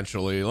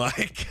essentially.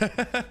 Like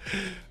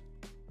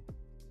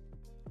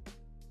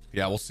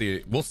yeah, we'll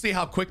see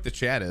how quick the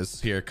chat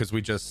is here, because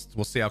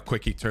we'll see how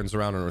quick he turns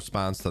around and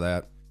responds to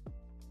that.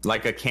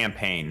 Like a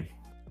campaign.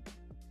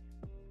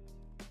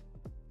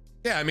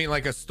 Yeah, I mean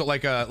like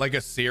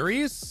a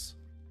series.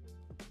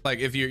 Like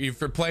if you're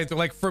playing through,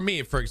 like for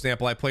me, for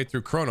example, I played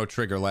through Chrono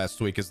Trigger last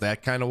week. Is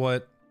that kind of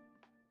what?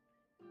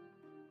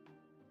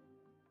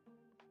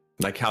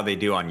 Like how they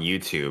do on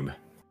YouTube.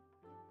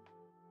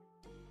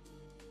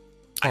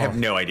 I have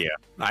no idea.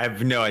 I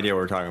have no idea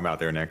what we're talking about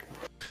there, Nick.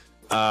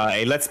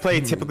 A Let's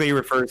Play typically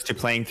refers to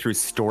playing through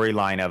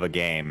storyline of a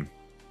game,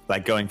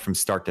 like going from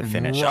start to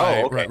finish.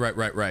 Right, oh, okay.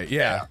 right.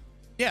 Yeah,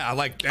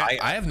 like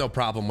I have no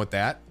problem with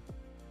that.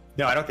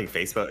 No, I don't think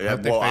Facebook.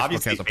 don't think Facebook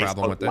obviously has a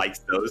problem Facebook with it. likes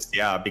those.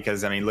 Yeah,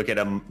 because I mean, look at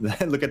them.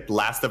 Look at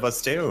Last of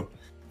Us 2.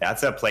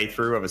 That's a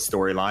playthrough of a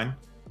storyline,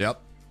 Yep.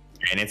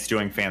 and it's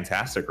doing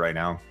fantastic right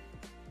now.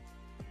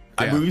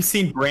 Yeah. We've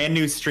seen brand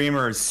new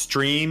streamers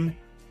stream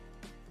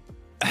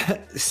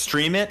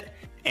it,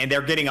 and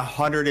they're getting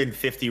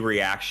 150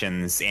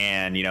 reactions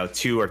and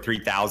 2,000 or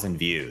 3,000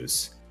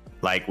 views.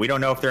 Like, we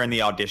don't know if they're in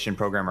the audition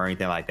program or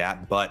anything like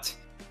that, but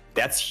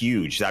that's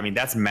huge. I mean,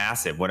 that's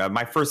massive. When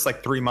my first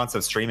 3 months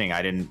of streaming,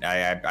 I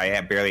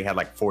barely had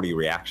 40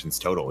 reactions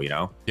total.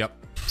 Yep.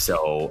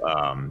 So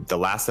The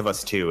Last of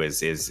Us 2 is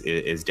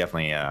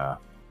definitely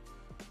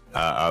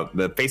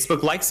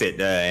Facebook likes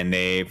it, and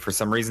they, for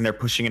some reason, they're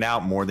pushing it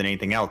out more than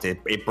anything else.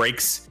 It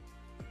breaks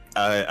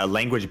a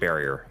language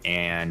barrier,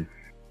 and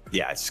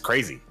yeah, it's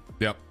crazy.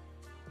 Yep.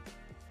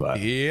 But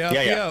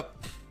Yep.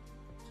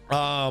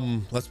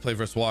 Let's Play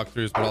versus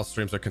walkthroughs, but all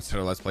streams are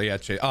considered Let's Play. Yeah,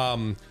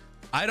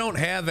 I don't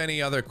have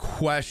any other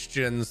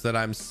questions that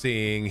I'm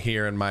seeing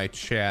here in my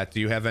chat. Do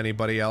you have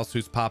anybody else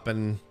who's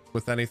popping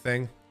with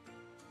anything?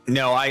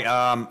 No,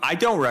 I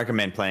don't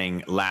recommend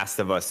playing Last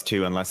of Us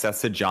 2 unless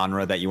that's the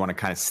genre that you want to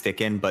kind of stick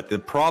in. But the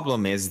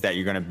problem is that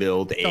you're going to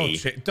build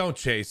don't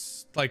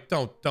chase,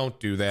 don't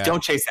do that.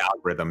 Don't chase the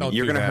algorithm.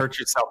 You're going to hurt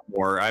yourself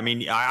more. I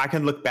mean, I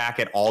can look back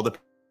at all the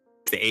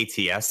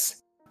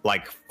ATS,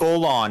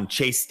 full on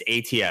chased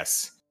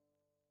ATS,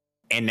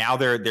 and now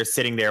they're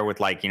sitting there with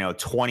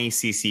 20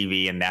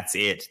 CCV, and that's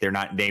it.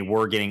 They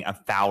were getting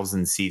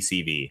 1,000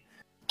 CCV.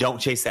 Don't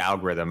chase the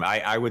algorithm.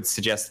 I would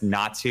suggest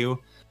not to.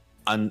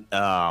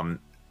 I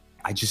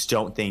just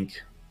don't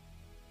think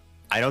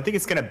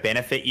it's going to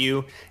benefit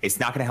you. It's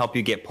not going to help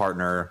you get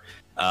partner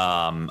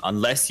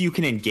unless you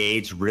can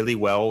engage really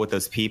well with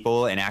those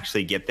people and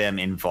actually get them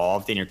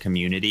involved in your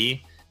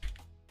community.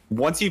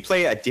 Once you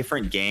play a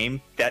different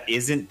game that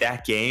isn't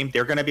that game,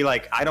 they're going to be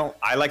like, I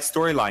like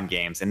storyline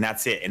games, and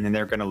that's it, and then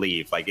they're going to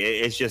leave.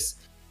 It's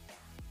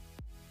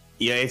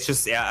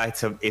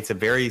a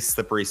very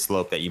slippery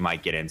slope that you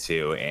might get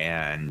into,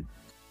 and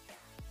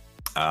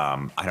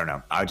I don't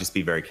know. I would just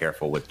be very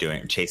careful with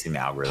chasing the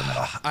algorithm at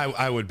all.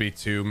 I would be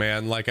too,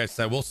 man. Like I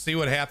said, we'll see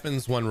what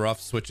happens when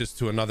Ruff switches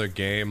to another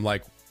game.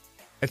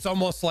 It's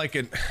almost like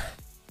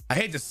I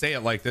hate to say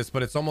it like this,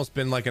 but it's almost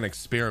been like an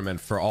experiment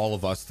for all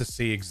of us to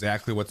see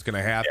exactly what's going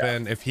to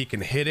happen. Yeah. If he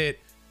can hit it,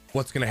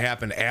 what's going to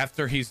happen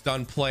after he's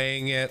done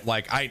playing it.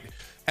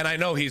 And I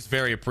know he's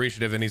very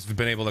appreciative, and he's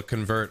been able to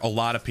convert a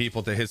lot of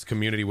people to his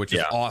community, which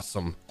is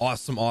awesome.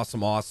 Ashley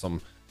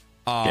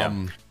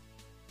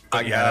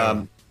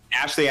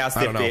asked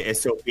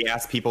if we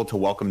ask people to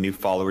welcome new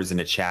followers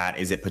into chat,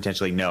 is it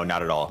potentially? No,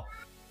 not at all.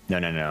 No,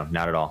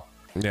 not at all.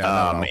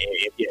 Yeah,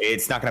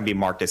 it's not going to be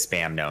marked as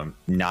spam. No,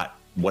 not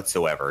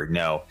whatsoever.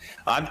 No.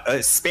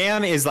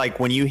 Spam is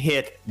when you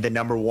hit the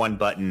number 1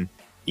 button,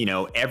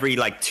 every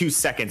 2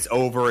 seconds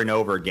over and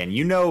over again.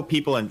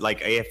 People, and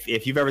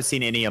if you've ever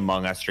seen any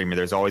Among Us streamer,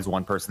 there's always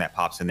one person that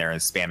pops in there and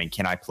is spamming,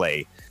 "Can I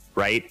play?"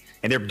 Right?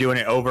 And they're doing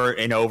it over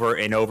and over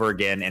and over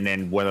again. And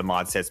then one of the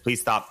mods says,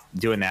 "Please stop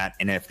doing that."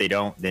 And if they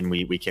don't, then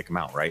we kick them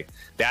out, right?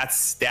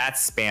 That's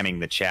spamming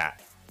the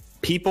chat.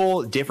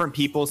 Different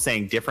people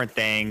saying different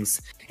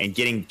things and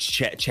getting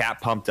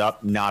chat pumped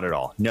up. Not at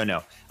all.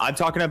 No. I'm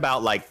talking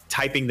about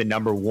typing the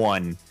number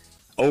 1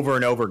 over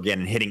and over again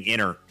and hitting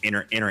enter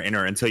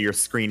until your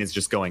screen is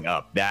just going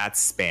up.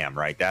 That's spam,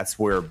 right? That's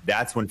when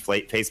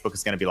Facebook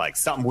is going to be like,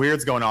 something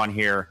weird's going on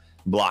here.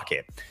 Block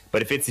it.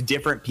 But if it's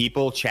different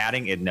people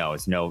chatting,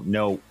 nothing.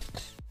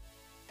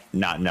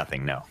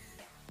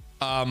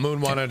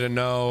 Moon wanted to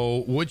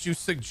know, would you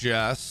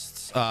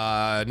suggest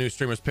new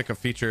streamers pick a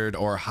featured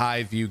or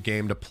high view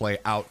game to play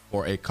out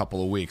for a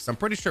couple of weeks? I'm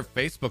pretty sure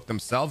Facebook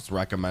themselves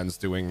recommends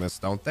doing this,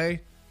 don't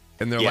they?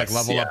 In their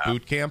level up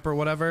boot camp or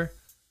whatever.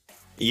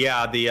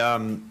 Yeah,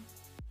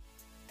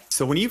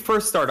 so when you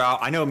first start out,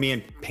 I know me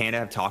and Panda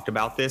have talked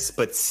about this,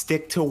 but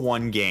stick to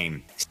one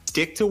game.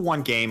 Stick to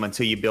one game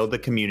until you build the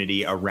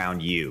community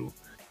around you.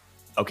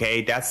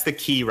 Okay, that's the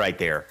key right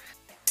there.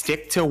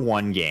 Stick to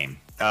one game,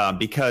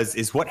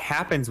 because what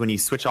happens when you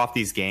switch off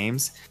these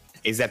games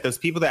is that those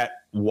people that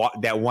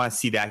want to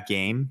see that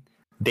game,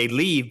 they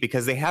leave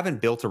because they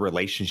haven't built a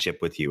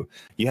relationship with you.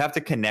 You have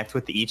to connect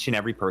with each and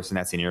every person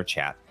that's in your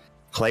chat.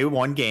 Play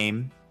one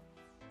game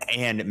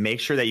and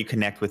make sure that you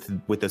connect with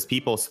those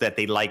people so that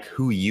they like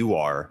who you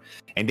are.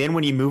 And then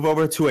when you move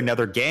over to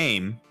another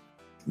game,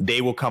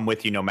 they will come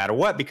with you no matter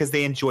what, because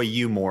they enjoy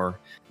you more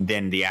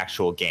than the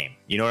actual game.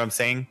 You know what I'm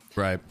saying?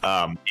 Right.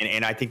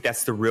 And I think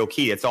that's the real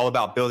key. It's all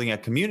about building a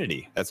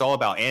community. That's all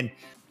about. And,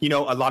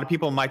 a lot of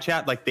people in my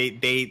chat,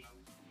 they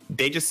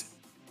just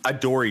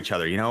adore each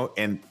other,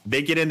 and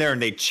they get in there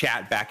and they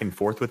chat back and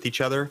forth with each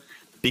other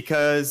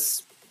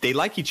because they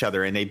like each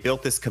other and they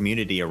built this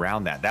community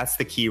around that. That's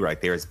the key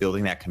right there, is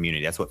building that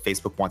community. That's what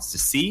Facebook wants to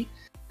see.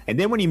 And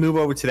then when you move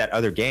over to that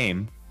other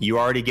game, you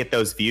already get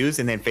those views,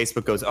 and then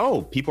Facebook goes,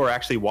 oh, people are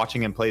actually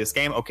watching him play this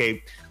game.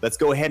 Okay, let's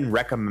go ahead and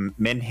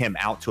recommend him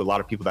out to a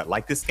lot of people that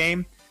like this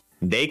game.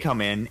 They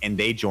come in and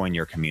they join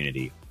your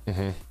community.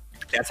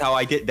 That's how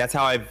I did. That's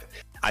how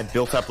I've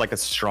built up like a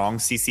strong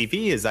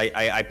CCV. Is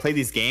I play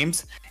these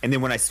games, and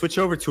then when I switch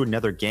over to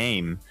another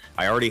game,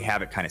 I already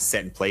have it kind of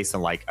set in place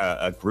and like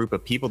a group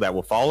of people that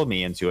will follow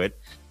me into it.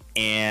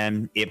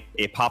 And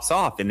it pops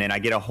off, and then I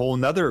get a whole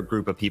nother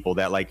group of people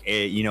that like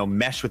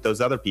mesh with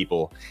those other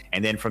people,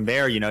 and then from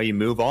there you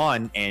move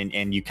on,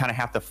 and you kind of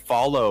have to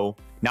follow,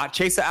 not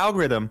chase the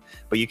algorithm,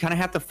 but you kind of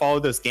have to follow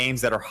those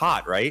games that are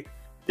hot, right?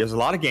 There's a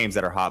lot of games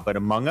that are hot, but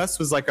Among Us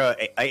was like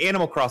a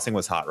Animal Crossing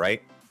was hot,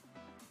 right?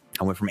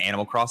 I went from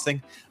Animal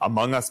Crossing,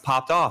 Among Us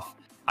popped off.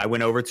 I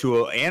went over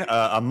to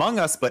Among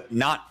Us, but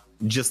not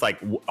just like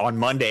on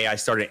Monday I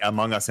started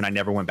Among Us and I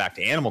never went back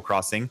to Animal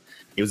Crossing.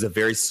 It was a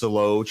very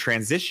slow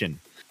transition,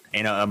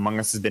 and Among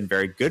Us has been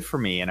very good for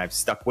me, and I've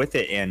stuck with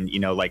it. And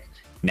like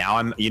now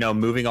I'm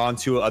moving on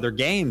to other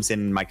games,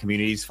 and my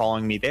community's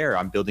following me there.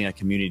 I'm building a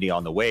community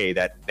on the way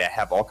that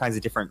have all kinds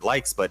of different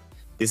likes, but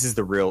this is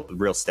the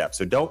real step.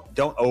 So don't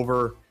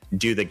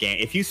overdo the game.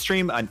 If you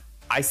stream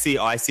I see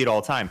it all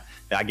the time.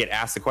 I get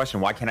asked the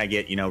question, why can't I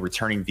get,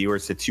 returning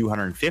viewers to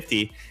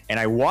 250? And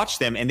I watch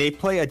them, and they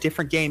play a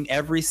different game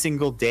every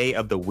single day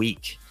of the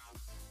week.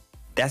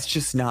 That's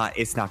just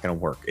it's not going to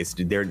work.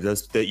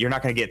 You're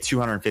not going to get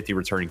 250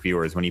 returning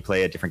viewers when you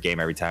play a different game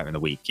every time in the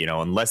week,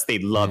 unless they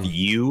love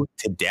you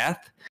to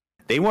death.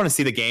 They want to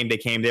see the game they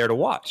came there to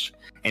watch.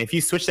 And if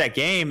you switch that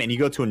game and you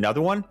go to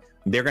another one,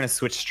 they're going to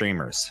switch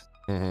streamers.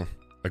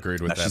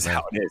 Agreed with That's that. Just man.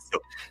 how it is.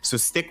 So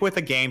stick with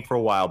a game for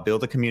a while,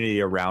 build a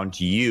community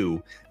around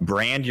you,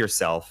 brand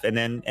yourself, and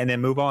then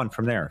move on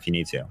from there if you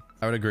need to.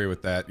 I would agree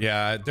with that.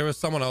 Yeah, there was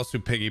someone else who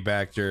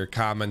piggybacked your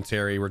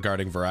commentary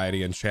regarding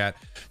variety in chat.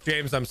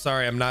 James, I'm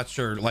sorry, I'm not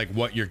sure like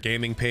what your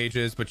gaming page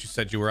is, but you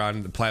said you were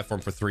on the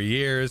platform for 3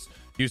 years.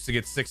 Used to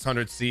get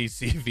 600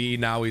 CCV.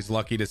 Now he's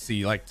lucky to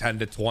see like 10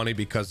 to 20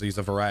 because he's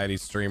a variety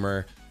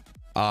streamer.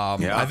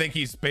 I think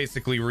he's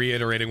basically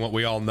reiterating what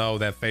we all know,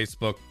 that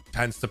Facebook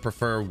tends to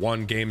prefer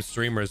one game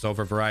streamers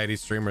over variety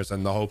streamers,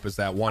 and the hope is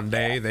that one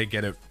day they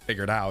get it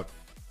figured out.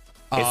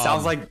 It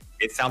sounds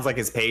like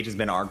his page has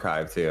been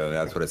archived too.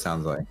 That's what it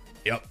sounds like.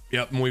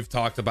 Yep. And we've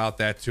talked about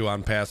that too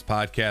on past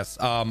podcasts.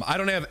 I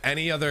don't have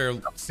any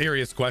other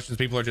serious questions.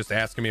 People are just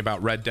asking me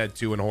about Red Dead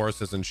 2 and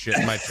horses and shit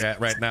in my chat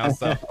right now.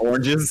 So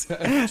oranges,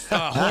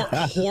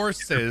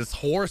 horses.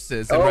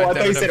 Oh, I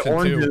thought you said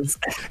oranges.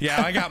 2.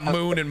 Yeah, I got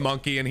Moon and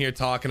Monkey in here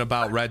talking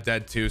about Red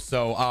Dead 2.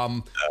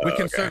 So we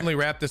can certainly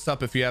wrap this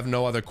up if you have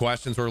no other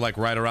questions. We're like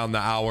right around the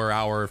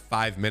hour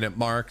 5 minute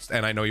marks,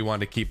 and I know you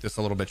wanted to keep this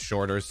a little bit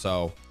shorter.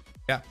 So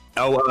yeah.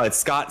 Oh,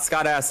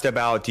 Scott asked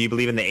about, do you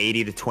believe in the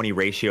 80 to 20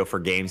 ratio for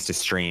games to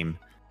stream?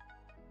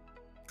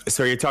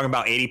 So you're talking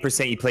about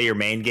 80% you play your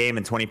main game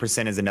and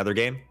 20% is another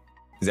game?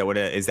 Is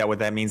that what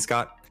that means,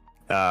 Scott?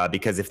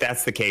 Because if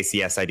that's the case,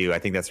 yes, I do. I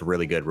think that's a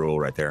really good rule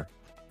right there.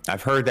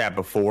 I've heard that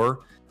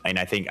before, and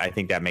I think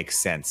that makes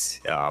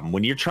sense.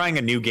 When you're trying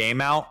a new game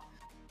out,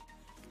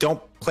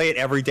 don't play it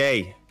every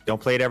day.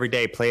 Don't play it every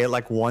day. Play it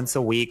like once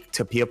a week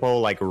to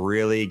people like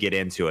really get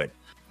into it.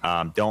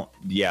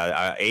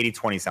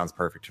 80-20 sounds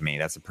perfect to me.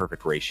 That's a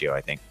perfect ratio, I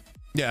think.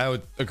 Yeah, I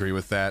would agree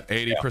with that.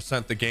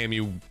 80% the game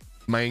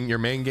your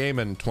main game,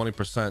 and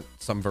 20%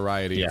 some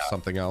variety of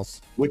something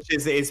else. Which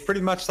is pretty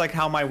much like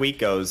how my week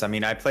goes. I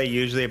mean, I play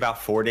usually about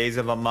 4 days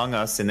of Among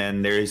Us, and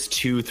then there's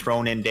 2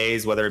 thrown in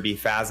days, whether it be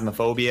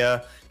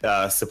Phasmophobia,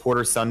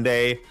 Supporter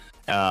Sunday,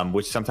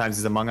 which sometimes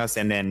is Among Us,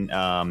 and then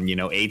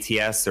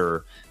ATS,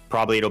 or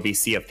probably it'll be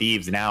Sea of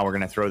Thieves. Now we're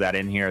gonna throw that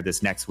in here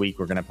this next week.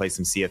 We're gonna play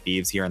some Sea of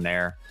Thieves here and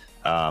there.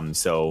 But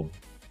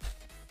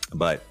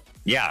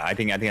yeah, I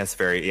think that's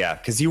very,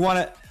 because you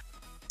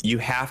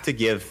have to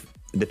give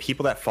the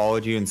people that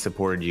followed you and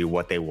supported you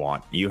what they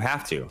want. You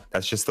have to.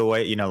 That's just the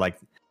way,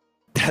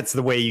 that's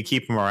the way you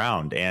keep them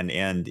around.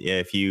 And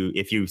if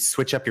you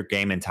switch up your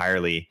game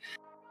entirely,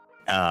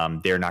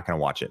 they're not going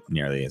to watch it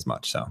nearly as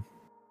much. So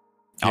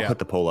I'll put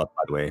the poll up,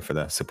 by the way, for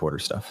the supporter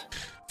stuff.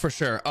 For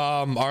sure.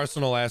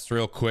 Arsenal asked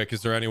real quick,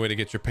 is there any way to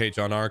get your page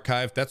on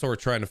archive? That's what we're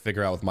trying to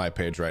figure out with my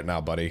page right now,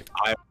 buddy.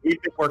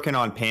 We've been working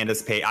on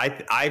Panda's page.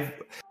 I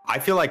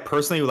feel like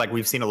personally, like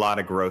we've seen a lot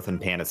of growth in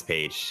Panda's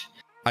page.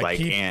 But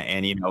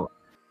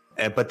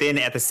then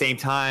at the same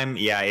time,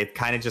 it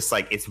kind of just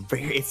like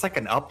it's like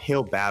an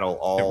uphill battle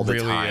all the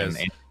time. Is.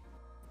 And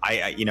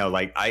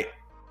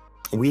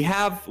we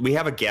have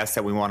a guest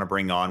that we want to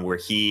bring on where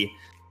he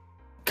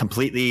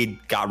completely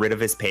got rid of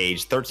his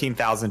page,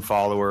 13,000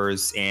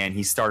 followers, and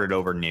he started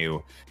over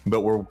new. But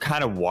we're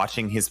kind of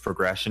watching his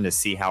progression to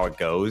see how it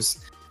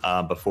goes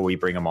before we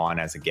bring him on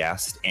as a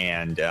guest.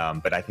 And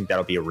but I think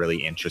that'll be a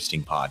really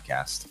interesting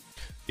podcast.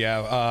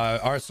 Yeah,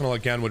 Arsenal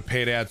again would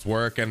paid ads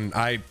work, and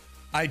I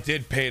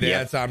did paid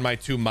ads on my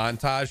 2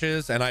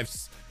 montages, and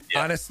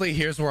honestly,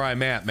 here's where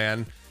I'm at,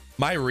 man.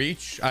 My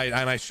reach,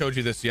 and I showed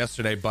you this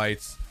yesterday,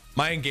 Bites.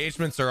 My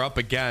engagements are up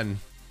again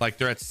Like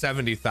they're at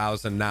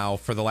 70,000 now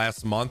for the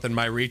last month, and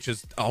my reach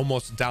is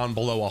almost down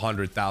below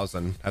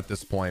 100,000 at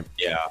this point.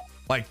 Yeah.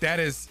 Like that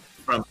is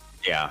From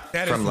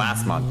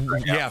last month.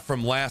 Right? Yeah,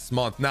 from last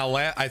month. Now,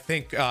 I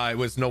think it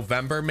was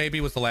November,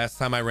 maybe was the last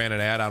time I ran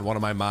an ad on one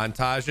of my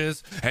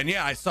montages. And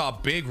yeah, I saw a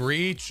big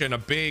reach and a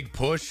big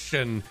push,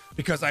 and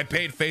because I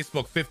paid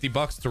Facebook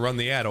 $50 to run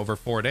the ad over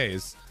 4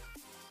 days.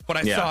 But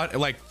I saw it,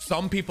 like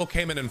some people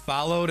came in and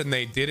followed, and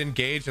they did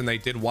engage and they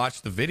did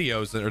watch the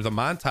videos or the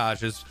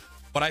montages,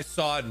 but I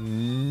saw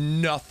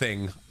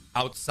nothing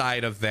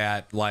outside of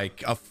that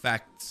like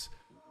affect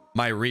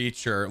my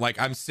reach. Or like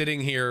I'm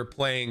sitting here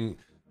playing,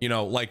 you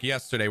know, like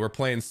yesterday we're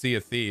playing Sea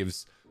of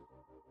Thieves.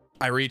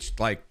 I reached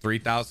like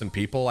 3,000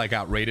 people. I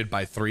got rated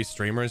by 3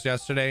 streamers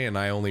yesterday, and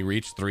I only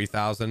reached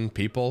 3,000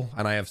 people,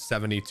 and I have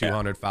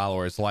 7,200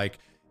 followers. Like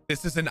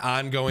this is an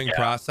ongoing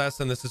process,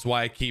 and this is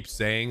why I keep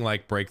saying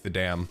like break the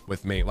dam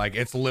with me. Like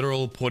it's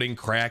literal putting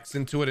cracks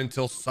into it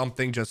until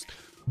something just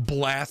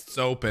blasts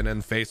open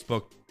and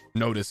Facebook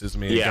notices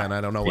me again.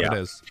 I don't know what it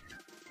is.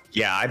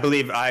 Yeah, I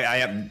believe me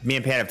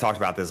and Pan have talked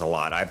about this a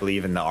lot. I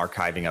believe in the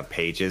archiving of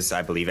pages.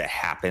 I believe it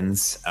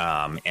happens.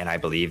 And I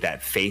believe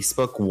that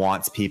Facebook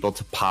wants people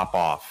to pop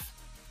off.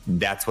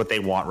 That's what they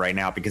want right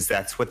now, because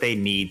that's what they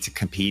need to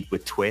compete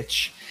with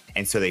Twitch.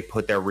 And so they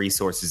put their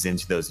resources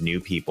into those new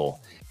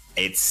people.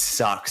 It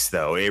sucks,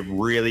 though. It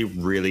really,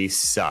 really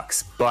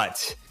sucks.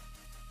 But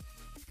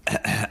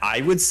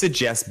I would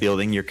suggest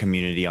building your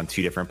community on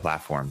 2 different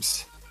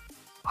platforms.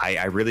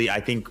 I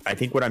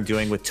think what I'm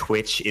doing with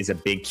Twitch is a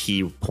big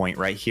key point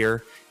right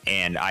here.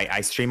 And I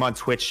stream on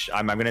Twitch.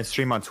 I'm going to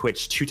stream on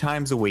Twitch 2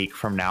 times a week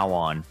from now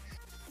on,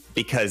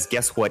 because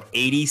guess what?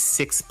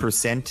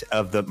 86%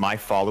 of my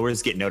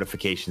followers get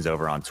notifications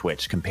over on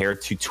Twitch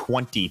compared to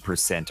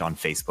 20% on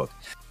Facebook.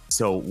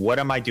 So what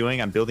am I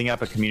doing? I'm building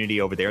up a community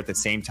over there at the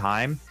same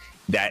time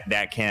that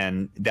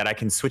I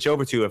can switch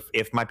over to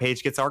if my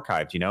page gets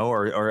archived, you know,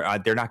 or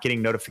they're not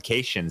getting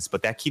notifications,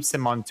 but that keeps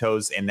them on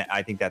toes. And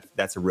I think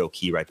that's a real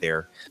key right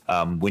there.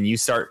 When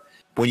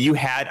you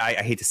had,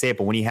 I hate to say it,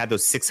 but when you had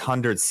those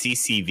 600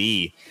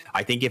 CCV,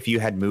 I think if you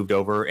had moved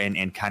over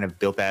and kind of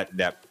built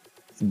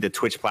the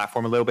Twitch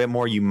platform a little bit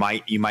more, you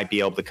might be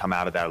able to come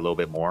out of that a little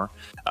bit more.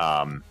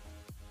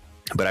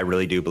 But I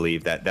really do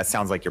believe that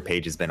sounds like your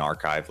page has been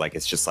archived. Like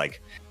it's just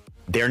like,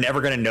 they're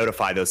never going to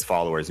notify those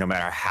followers, no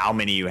matter how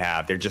many you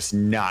have. They're just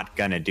not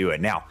going to do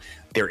it. Now,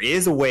 there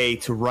is a way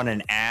to run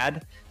an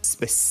ad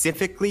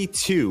specifically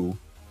to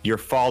your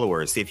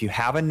followers. If you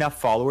have enough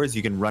followers,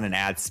 you can run an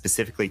ad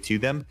specifically to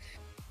them.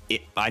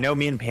 I know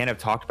me and Pan have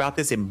talked about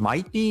this. It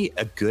might be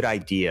a good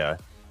idea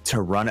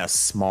to run a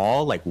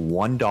small, like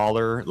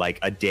 $1, like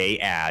a day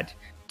ad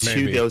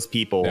to those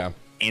people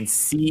and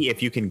see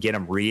if you can get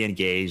them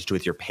re-engaged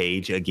with your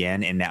page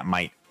again. And that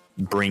might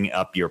bring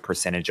up your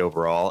percentage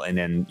overall, and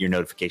then your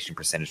notification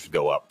percentage would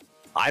go up.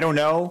 I don't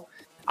know.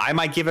 I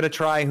might give it a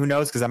try. Who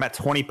knows? Because I'm at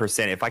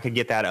 20%. If I could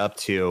get that up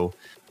to,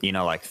 you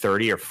know, like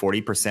 30 or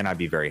 40%, I'd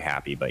be very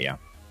happy. But yeah.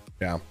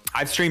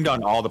 I've streamed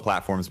on all the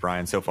platforms,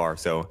 Brian, so far.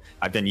 So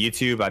I've done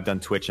YouTube, I've done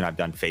Twitch, and I've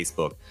done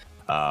Facebook.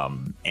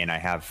 And I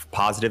have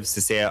positives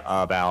to say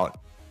about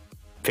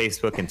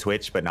Facebook and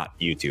Twitch, but not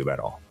YouTube at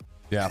all.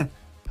 Yeah.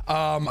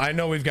 I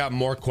know we've got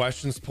more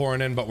questions pouring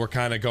in, but we're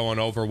kind of going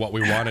over what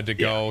we wanted to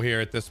go here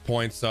at this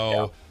point.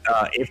 So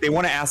if they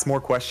want to ask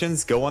more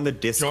questions, go on the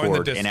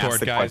Discord, and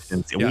ask the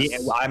questions.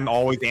 Yes. I'm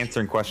always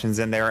answering questions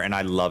in there, and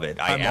I love it.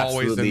 I'm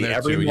always in there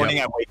every morning.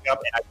 I wake up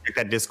and I check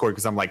that Discord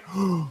because I'm like,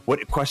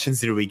 what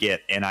questions did we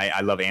get? And I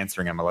love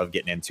answering them. I love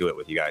getting into it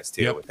with you guys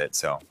too with it.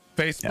 So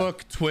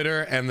Facebook,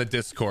 Twitter, and the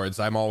Discords.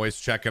 I'm always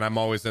checking. I'm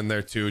always in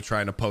there too,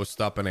 trying to post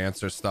up and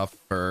answer stuff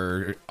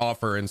or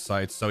offer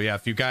insights. So yeah,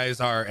 if you guys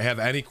have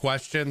any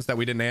questions that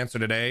we didn't answer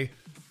today,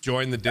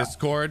 join the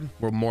Discord.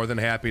 We're more than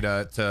happy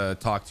to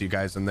talk to you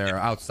guys in there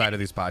outside of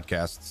these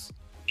podcasts.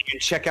 You can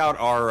check out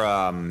our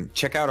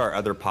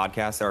other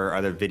podcasts, our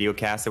other video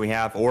casts that we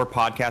have, or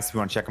podcasts if you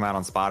want to check them out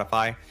on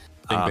Spotify.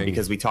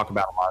 Because we talk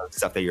about a lot of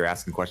stuff that you're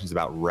asking questions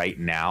about right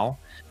now.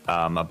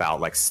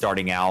 About like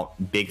starting out,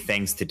 big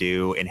things to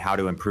do, and how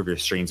to improve your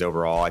streams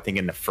overall. I think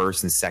in the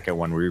first and second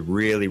one, we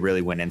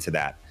really went into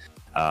that.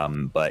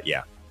 But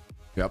yeah.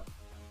 Yep.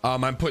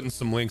 I'm putting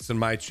some links in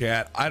my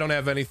chat. I don't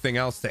have anything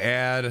else to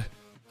add.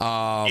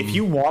 If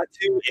you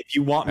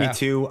want me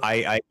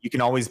to, you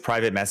can always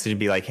private message and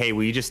be like, hey,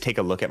 will you just take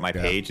a look at my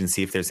page and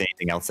see if there's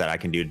anything else that I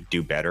can do to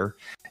do better?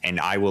 And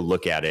I will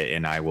look at it,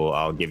 and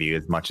I'll give you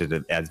as much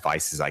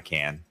advice as I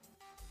can.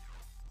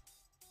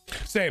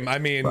 Same. I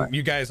mean,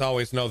 you guys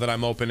always know that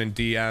I'm open in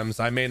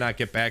DMs. I may not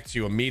get back to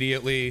you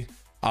immediately,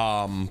 but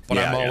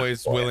I'm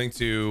always willing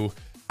to.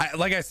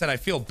 Like I said, I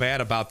feel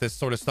bad about this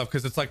sort of stuff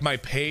because it's like my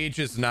page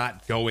is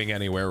not going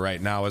anywhere right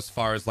now as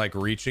far as like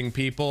reaching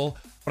people,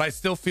 but I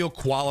still feel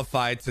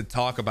qualified to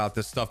talk about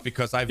this stuff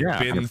because I've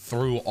been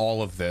through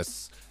all of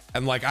this,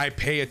 and like I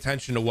pay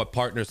attention to what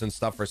partners and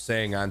stuff are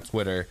saying on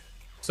Twitter.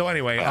 So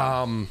anyway,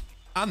 on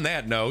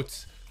that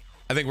note,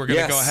 I think we're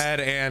gonna go ahead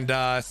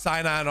and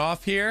sign on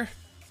off here.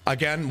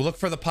 Again, look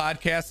for the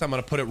podcast. I'm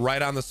going to put it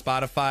right on the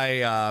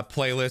Spotify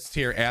playlist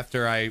here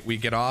after we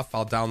get off.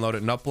 I'll download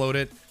it and upload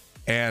it.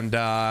 And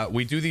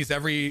we do these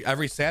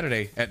every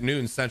Saturday at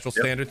noon Central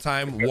Standard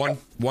Time,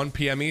 1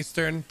 p.m.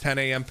 Eastern, 10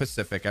 a.m.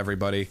 Pacific.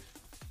 Everybody,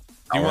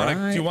 do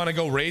you want to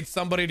go raid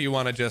somebody? Do you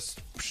want to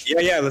just?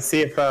 Yeah. Let's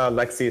see if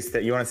Lexi's.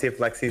 You want to see if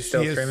Lexi's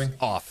still streaming?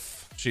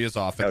 She is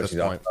off at this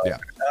point. Yeah.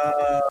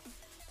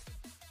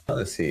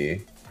 Let's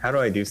see. How do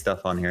I do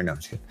stuff on here? No.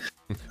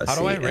 How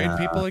do I raid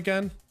people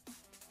again?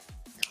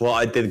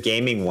 Well, the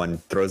gaming one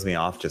throws me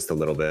off just a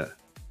little bit.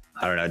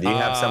 I don't know. Do you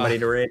have somebody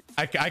to raid?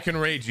 I can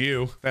raid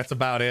you. That's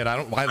about it.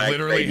 I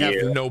literally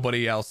have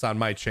nobody else on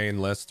my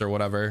chain list or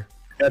whatever.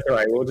 That's all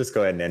right. We'll just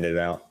go ahead and end it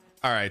out.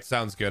 All right.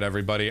 Sounds good,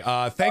 everybody.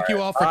 Thank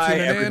you all for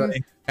tuning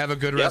in. Have a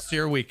good rest of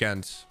your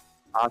weekend.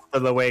 Hasta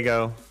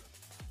luego.